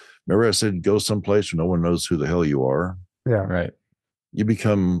 Remember, I said go someplace where no one knows who the hell you are. Yeah. Right. You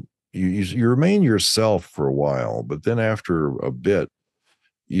become you remain yourself for a while, but then after a bit,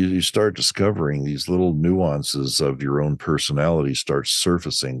 you start discovering these little nuances of your own personality start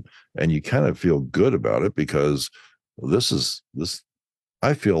surfacing, and you kind of feel good about it because this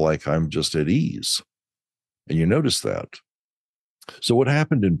I feel like I'm just at ease, and you notice that. So what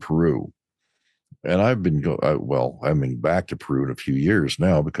happened in Peru? And I've been back to Peru in a few years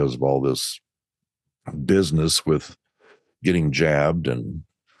now because of all this business with getting jabbed and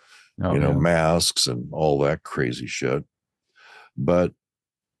Oh, yeah. masks and all that crazy shit. But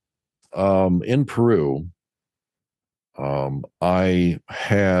in Peru, I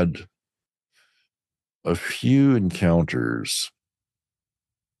had a few encounters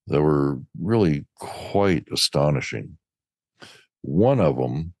that were really quite astonishing. One of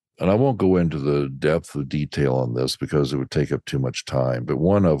them, and I won't go into the depth of detail on this because it would take up too much time, but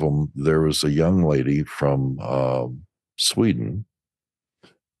one of them, there was a young lady from Sweden.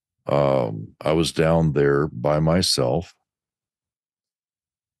 I was down there by myself.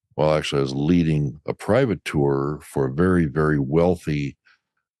 Well, actually, I was leading a private tour for a very, very wealthy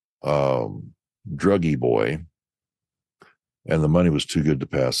druggy boy, and the money was too good to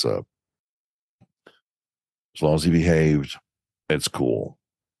pass up. As long as he behaved, it's cool.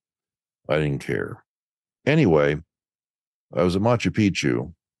 I didn't care. Anyway, I was at Machu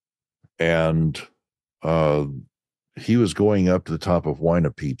Picchu, and he was going up to the top of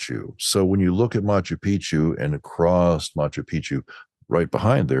Huayna Picchu. So when you look at Machu Picchu and across Machu Picchu, right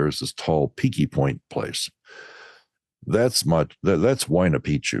behind there is this tall peaky point place. That's Huayna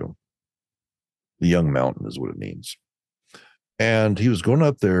Picchu. The young mountain is what it means. And he was going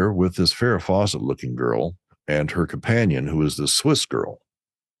up there with this Farrah Fawcett looking girl and her companion, who was this Swiss girl.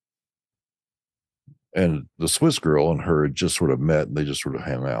 And the Swiss girl and her had just sort of met, and they just sort of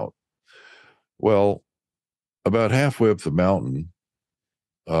hang out. Well, about halfway up the mountain,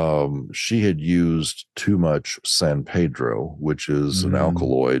 she had used too much San Pedro, which is an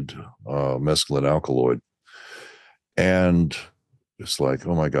alkaloid, mescaline alkaloid. And it's like,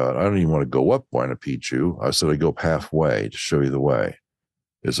 oh my God, I don't even want to go up Huayna Picchu. I said, I go halfway to show you the way.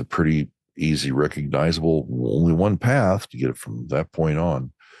 It's a pretty easy, recognizable, only one path to get it from that point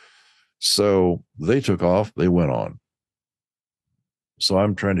on. So they took off, they went on. So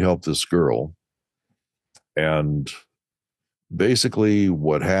I'm trying to help this girl. And basically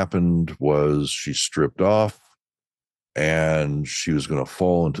what happened was she stripped off and she was going to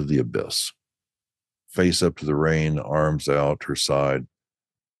fall into the abyss, face up to the rain, arms out her side.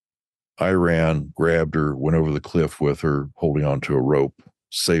 I ran, grabbed her, went over the cliff with her, holding onto a rope,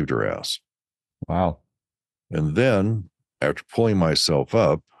 saved her ass. Wow. And then after pulling myself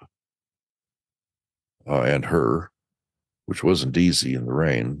up and her, which wasn't easy in the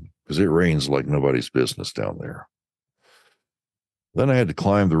rain because it rains like nobody's business down there. Then I had to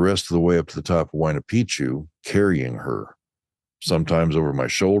climb the rest of the way up to the top of Huayna Picchu, carrying her, sometimes over my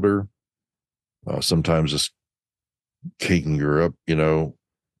shoulder, sometimes just kicking her up, a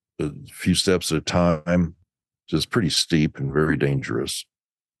few steps at a time, just pretty steep and very dangerous.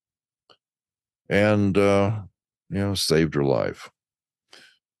 And, saved her life.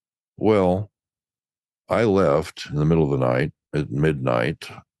 Well, I left in the middle of the night at midnight.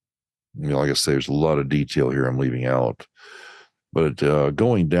 Like I say, there's a lot of detail here I'm leaving out. But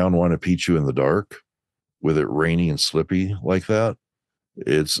going down Huayna Picchu in the dark with it rainy and slippy like that,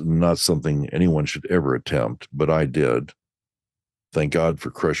 it's not something anyone should ever attempt, but I did. Thank God for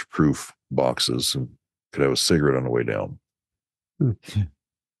crush-proof boxes and could have a cigarette on the way down. The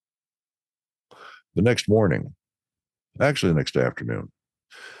next morning, actually the next afternoon,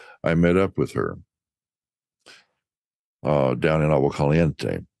 I met up with her down in Agua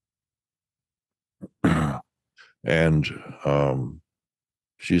Caliente. And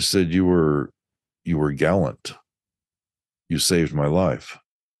she said, you were gallant. You saved my life.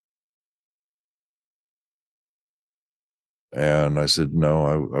 And I said,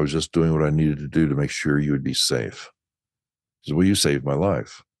 no, I was just doing what I needed to do to make sure you would be safe. She said, well, you saved my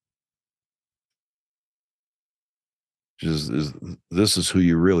life. She says, this is who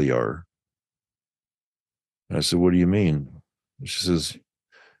you really are. And I said, what do you mean? She says,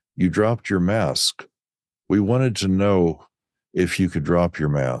 you dropped your mask. We wanted to know if you could drop your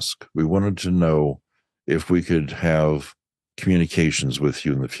mask. We wanted to know if we could have communications with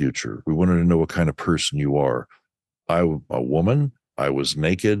you in the future. We wanted to know what kind of person you are. I'm a woman. I was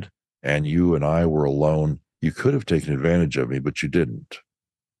naked. and you and I were alone, you could have taken advantage of me, but you didn't.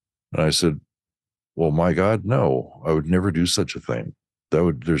 And I said, well, my God, no, I would never do such a thing.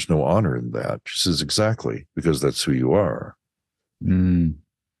 There's no honor in that. She says, exactly, because that's who you are. Mm.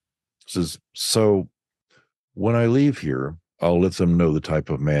 Says, so when I leave here, I'll let them know the type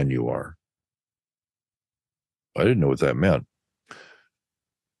of man you are. I didn't know what that meant.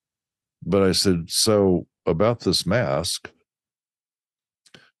 But I said, so about this mask,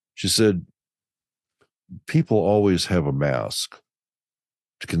 she said, people always have a mask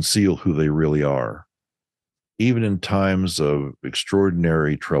to conceal who they really are. Even in times of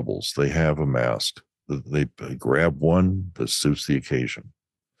extraordinary troubles, they have a mask. They grab one that suits the occasion.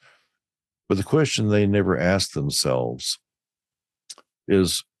 But the question they never ask themselves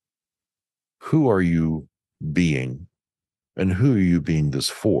is, who are you being, and who are you being this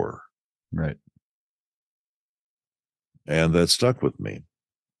for? Right. And that stuck with me.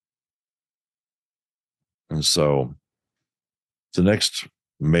 And so the next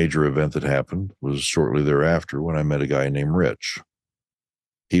major event that happened was shortly thereafter when I met a guy named Rich.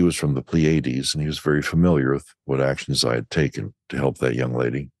 He was from the Pleiades, and he was very familiar with what actions I had taken to help that young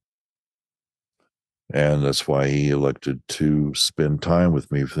lady. And that's why he elected to spend time with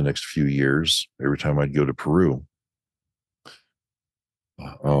me for the next few years, every time I'd go to Peru.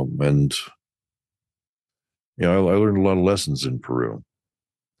 And, I learned a lot of lessons in Peru,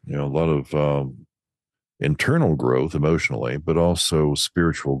 a lot of internal growth emotionally, but also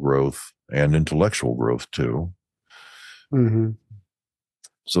spiritual growth and intellectual growth too. Mm-hmm.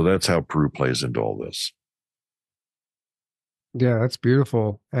 So that's how Peru plays into all this. Yeah, that's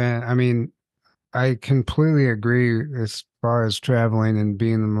beautiful. And I mean, I completely agree as far as traveling and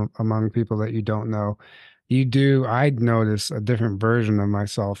being among people that you don't know. I'd notice a different version of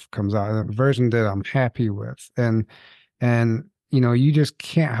myself comes out, a version that I'm happy with. And you just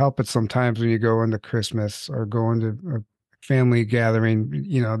can't help it sometimes when you go into Christmas or go into a family gathering,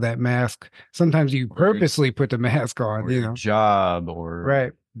 that mask. Sometimes you purposely put the mask on, Or your job, or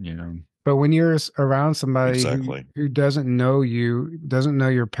right. But when you're around somebody Exactly. who doesn't know you, doesn't know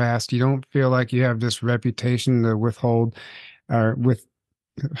your past, you don't feel like you have this reputation to withhold or with,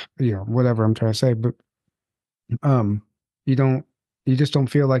 whatever I'm trying to say. But you just don't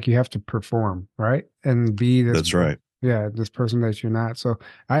feel like you have to perform, right? And be this. That's right. Yeah, this person that you're not. So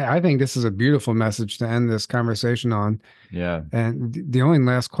I think this is a beautiful message to end this conversation on. Yeah. And the only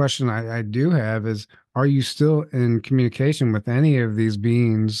last question I do have is, are you still in communication with any of these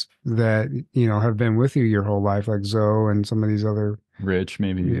beings that, have been with you your whole life, like Zoe and some of these other? Rich,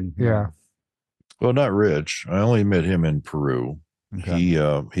 maybe. Yeah. Well, not Rich. I only met him in Peru.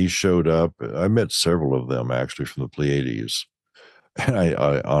 Okay. He showed up. I met several of them actually from the Pleiades. And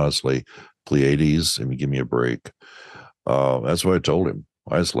I honestly, Pleiades, I mean, give me a break. That's what I told him.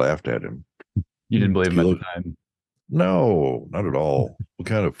 I just laughed at him. You didn't believe him at the time? No, not at all. What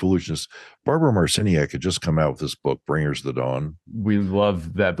kind of foolishness. Barbara Marciniak had just come out with this book, Bringers of the Dawn. We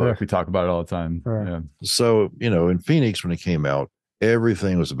love that book. We talk about it all the time. Yeah. So, in Phoenix, when it came out,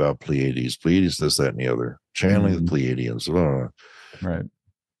 everything was about Pleiades, this, that, and the other, channeling the Pleiadians. Right.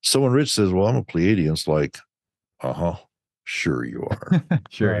 So when Rich says, well, I'm a Pleiadian, it's like, sure you are.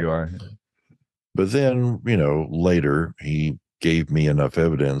 Sure you are. But then, later he gave me enough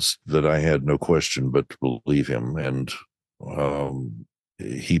evidence that I had no question but to believe him. And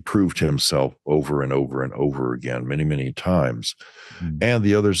he proved himself over and over and over again, many, many times. And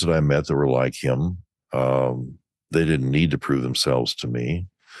the others that I met that were like him, they didn't need to prove themselves to me,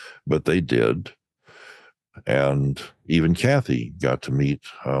 but they did. And even Kathy got to meet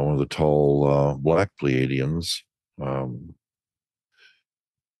one of the tall black Pleiadians.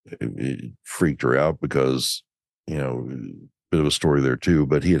 It freaked her out because, bit of a story there too,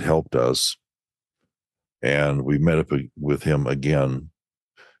 but he had helped us. And we met up with him again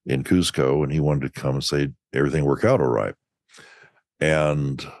in Cusco, and he wanted to come and say, everything worked out all right.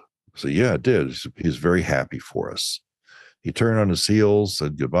 And so, yeah, it did. He's very happy for us. He turned on his heels,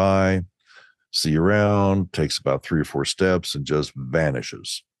 said goodbye, see you around, takes about 3 or 4 steps and just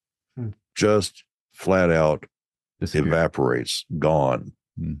vanishes. Just flat out evaporates, gone.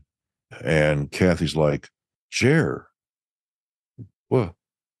 And Kathy's like, Jer, what?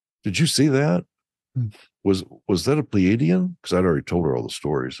 Did you see that? Was that a Pleiadian? Because I'd already told her all the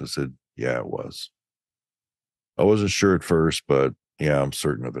stories. I said, yeah, it was. I wasn't sure at first, but yeah, I'm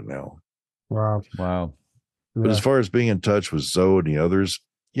certain of it now. Wow. But as far as being in touch with Zoe and the others,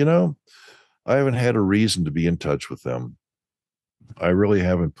 I haven't had a reason to be in touch with them. I really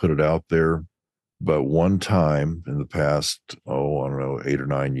haven't put it out there. But one time in the past, I don't know, 8 or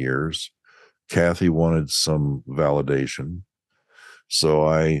 9 years, Kathy wanted some validation. So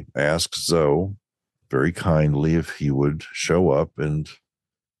I asked Zoe very kindly if he would show up, and,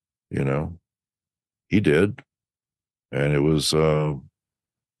 he did. And it was a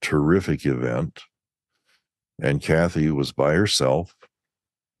terrific event. And Kathy was by herself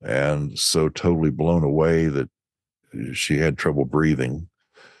and so totally blown away that she had trouble breathing.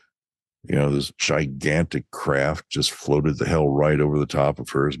 This gigantic craft just floated the hell right over the top of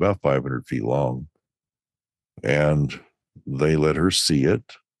her. It's about 500 feet long. And they let her see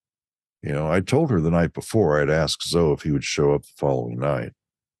it. I told her the night before, I'd asked Zoe if he would show up the following night.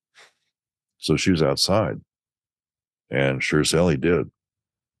 So she was outside. And sure as hell he did.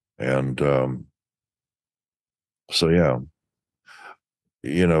 And so, yeah,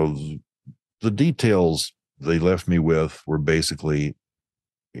 the details they left me with were basically,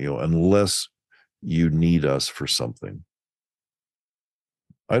 unless you need us for something.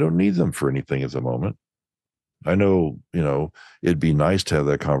 I don't need them for anything at the moment. I know, it'd be nice to have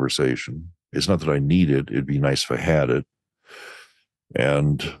that conversation. It's not that I need it. It'd be nice if I had it.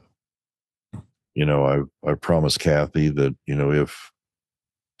 And, I promised Kathy that, if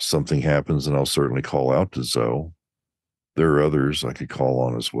something happens, then I'll certainly call out to Zoe. There are others I could call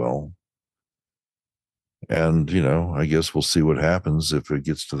on as well. And, I guess we'll see what happens if it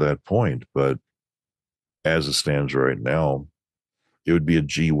gets to that point. But as it stands right now, it would be a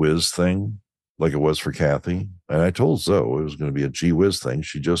gee whiz thing, like it was for Kathy. And I told Zoe it was going to be a gee whiz thing.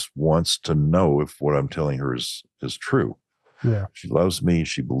 She just wants to know if what I'm telling her is true. Yeah. She loves me.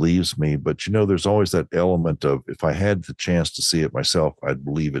 She believes me. But, there's always that element of, if I had the chance to see it myself, I'd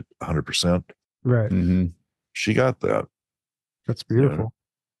believe it 100%. Right. Mm-hmm. She got that. That's beautiful.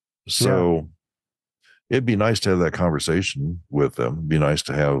 So it'd be nice to have that conversation with them. It'd be nice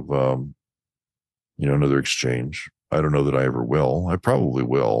to have, another exchange. I don't know that I ever will. I probably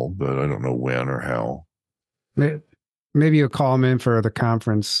will, but I don't know when or how. Maybe you'll call them in for the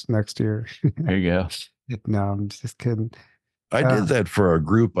conference next year. There you go. No, I'm just kidding. I did that for a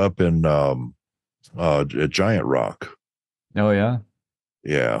group up in at Giant Rock. Oh yeah.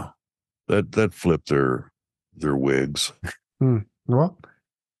 Yeah. That flipped their wigs. Well,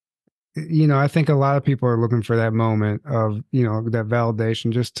 I think a lot of people are looking for that moment of, that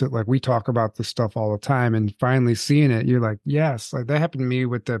validation, just to, like, we talk about this stuff all the time, and finally seeing it, you're like, yes, like that happened to me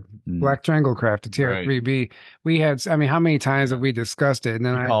with the Black Triangle Craft, the TR3B. We had, how many times have we discussed it? And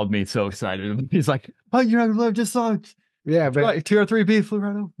then he called me so excited. He's like, oh, you're not gonna just saw it. Yeah, but TR3B flew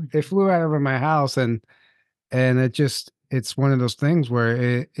right over. It flew right over my house, and it's one of those things where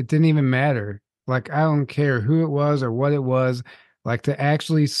it didn't even matter. Like, I don't care who it was or what it was. Like, to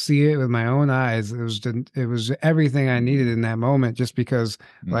actually see it with my own eyes, it was everything I needed in that moment. Just because,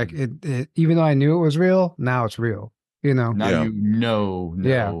 like, it even though I knew it was real, now it's real. Now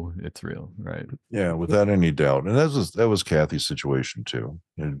it's real, right? Yeah, without any doubt. And that was Kathy's situation too,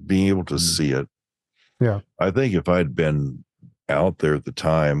 and being able to see it. Yeah, I think if I'd been out there at the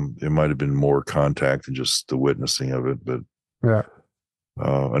time, it might have been more contact than just the witnessing of it. But yeah,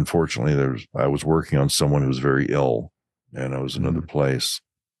 unfortunately, I was working on someone who was very ill. And I was in another place.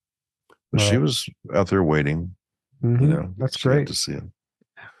 But she was out there waiting. That's great to see it.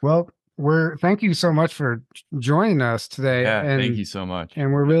 Well, thank you so much for joining us today. Yeah, thank you so much.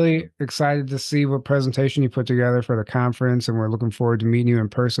 And we're really excited to see what presentation you put together for the conference, and we're looking forward to meeting you in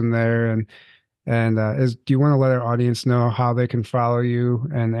person there. And do you want to let our audience know how they can follow you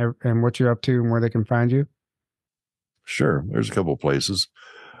and what you're up to and where they can find you? Sure. There's a couple of places.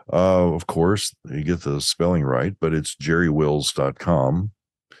 Of course, you get the spelling right, but it's jerrywills.com,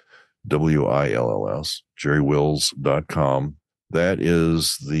 WILLS, jerrywills.com. That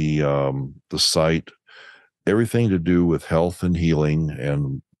is the site, everything to do with health and healing,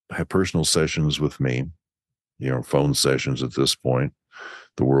 and have personal sessions with me, phone sessions at this point.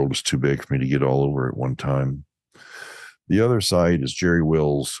 The world is too big for me to get all over at one time. The other site is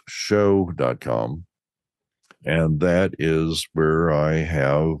jerrywillsshow.com. And that is where I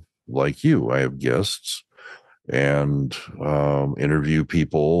have, like you, I have guests and interview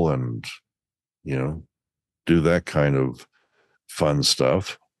people and, do that kind of fun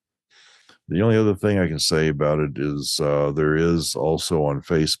stuff. The only other thing I can say about it is there is also on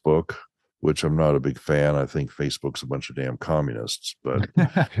Facebook, which I'm not a big fan. I think Facebook's a bunch of damn communists, but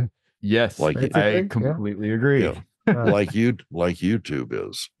yes, I completely agree. Like YouTube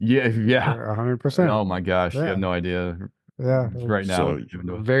is. Yeah, 100%. Oh my gosh, you have no idea. Yeah, right now.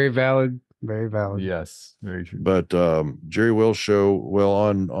 Very valid. Very valid. Yes, very true. But Jerry Wills Show, well,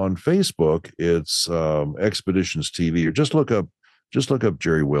 on Facebook, it's Expeditions TV, or just look up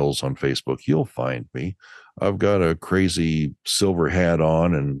Jerry Wills on Facebook. You'll find me. I've got a crazy silver hat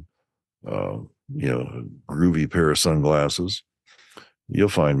on and groovy pair of sunglasses. You'll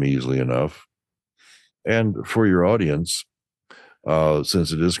find me easily enough. And for your audience,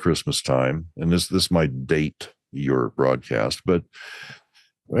 since it is Christmas time, and this might date your broadcast, but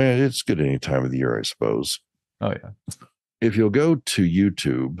it's good any time of the year, I suppose. Oh yeah. If you'll go to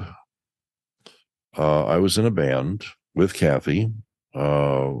YouTube, I was in a band with Kathy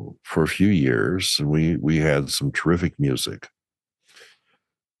for a few years, and we had some terrific music.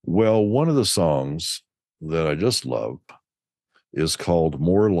 Well, one of the songs that I just love is called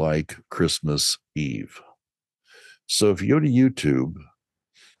More Like Christmas Eve. So if you go to YouTube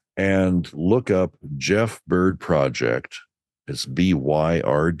and look up Jeff Byrd Project, it's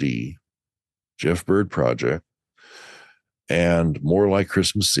BYRD, Jeff Byrd Project, and More Like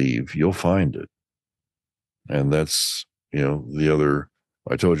Christmas Eve, you'll find it. And that's, the other,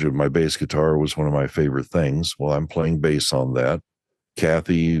 I told you my bass guitar was one of my favorite things. Well, I'm playing bass on that.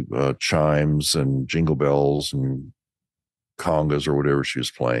 Kathy chimes and jingle bells and congas or whatever she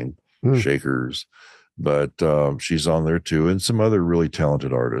was playing, shakers. But she's on there too, and some other really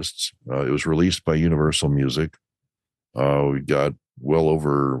talented artists. It was released by Universal Music. We got well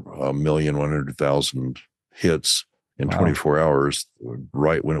over 1,100,000 hits in 24 hours,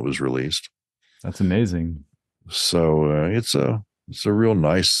 right when it was released. That's amazing. So it's a real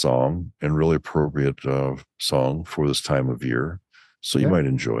nice song and really appropriate song for this time of year. So you might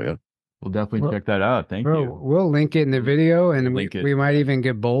enjoy it. We'll definitely check that out. Thank you. We'll link it in the video, and Link it. we might even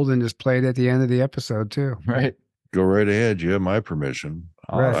get bold and just play it at the end of the episode too. Right. Go right ahead. You have my permission.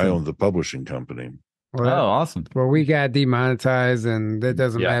 Right. I own the publishing company. Well, Awesome. Well, we got demonetized, and that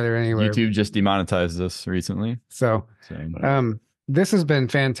doesn't matter anyway. YouTube just demonetized us recently. So, this has been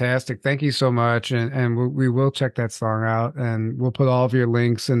fantastic. Thank you so much, and we will check that song out, and we'll put all of your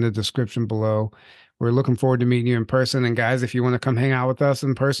links in the description below. We're looking forward to meeting you in person. And guys, if you want to come hang out with us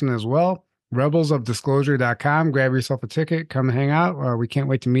in person as well, rebelsofdisclosure.com, grab yourself a ticket, come hang out. We can't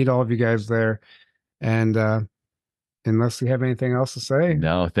wait to meet all of you guys there. And unless you have anything else to say.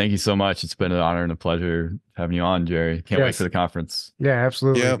 No, thank you so much. It's been an honor and a pleasure having you on, Jerry. Can't wait for the conference. Yeah,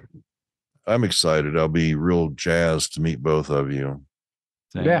 absolutely. Yeah, I'm excited. I'll be real jazzed to meet both of you.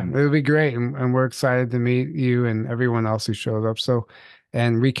 Same. Yeah, it'll be great. And we're excited to meet you and everyone else who showed up. So,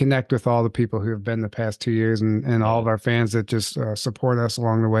 and reconnect with all the people who have been the past 2 years and all of our fans that just support us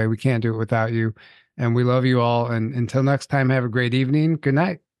along the way. We can't do it without you. And we love you all. And until next time, have a great evening. Good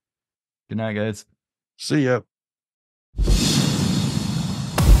night. Good night, guys. See ya.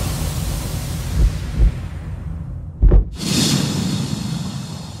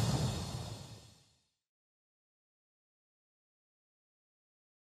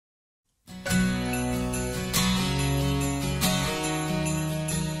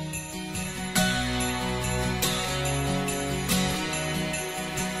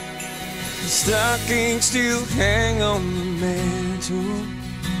 Stockings still hang on the mantle.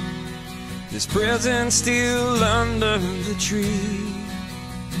 There's presents still under the tree,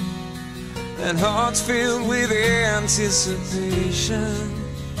 and hearts filled with anticipation,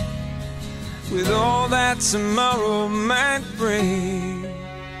 with all that tomorrow might bring.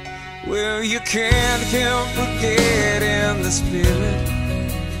 Well, you can't help but get in the spirit,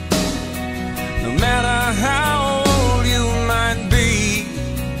 no matter how old you might be.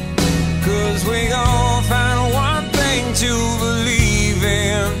 'Cause we gon' find one thing to believe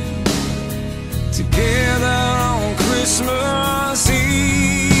in together on Christmas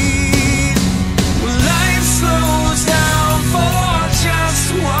Eve. Well, life slows down for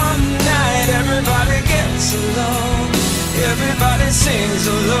just one night. Everybody gets along, everybody sings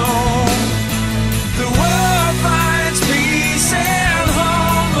along. The world finds peace and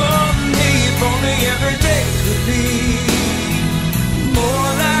harmony. If only every day could be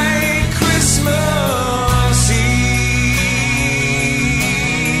more like Christmas Eve.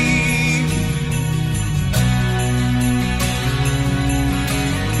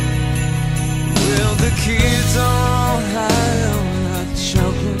 Well, the kids are all high on hot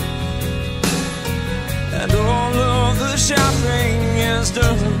chocolate, and all of the shopping is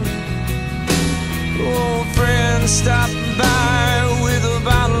done. Old friends stop by with a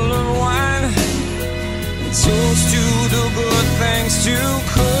bottle of wine, and toast to the good things to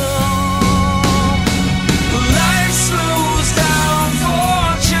come. Life slows down for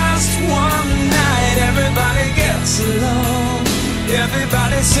just one night. Everybody gets along,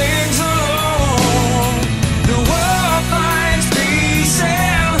 everybody sings along. The world finds peace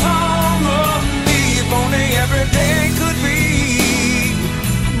and harmony. If only every day could be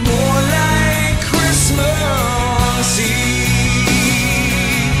more like Christmas Eve.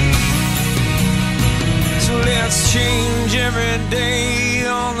 So let's change every day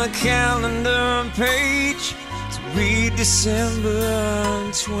on the calendar page to read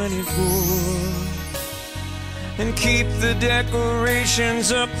December 24 and keep the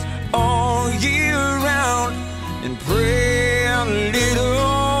decorations up all year round and pray a little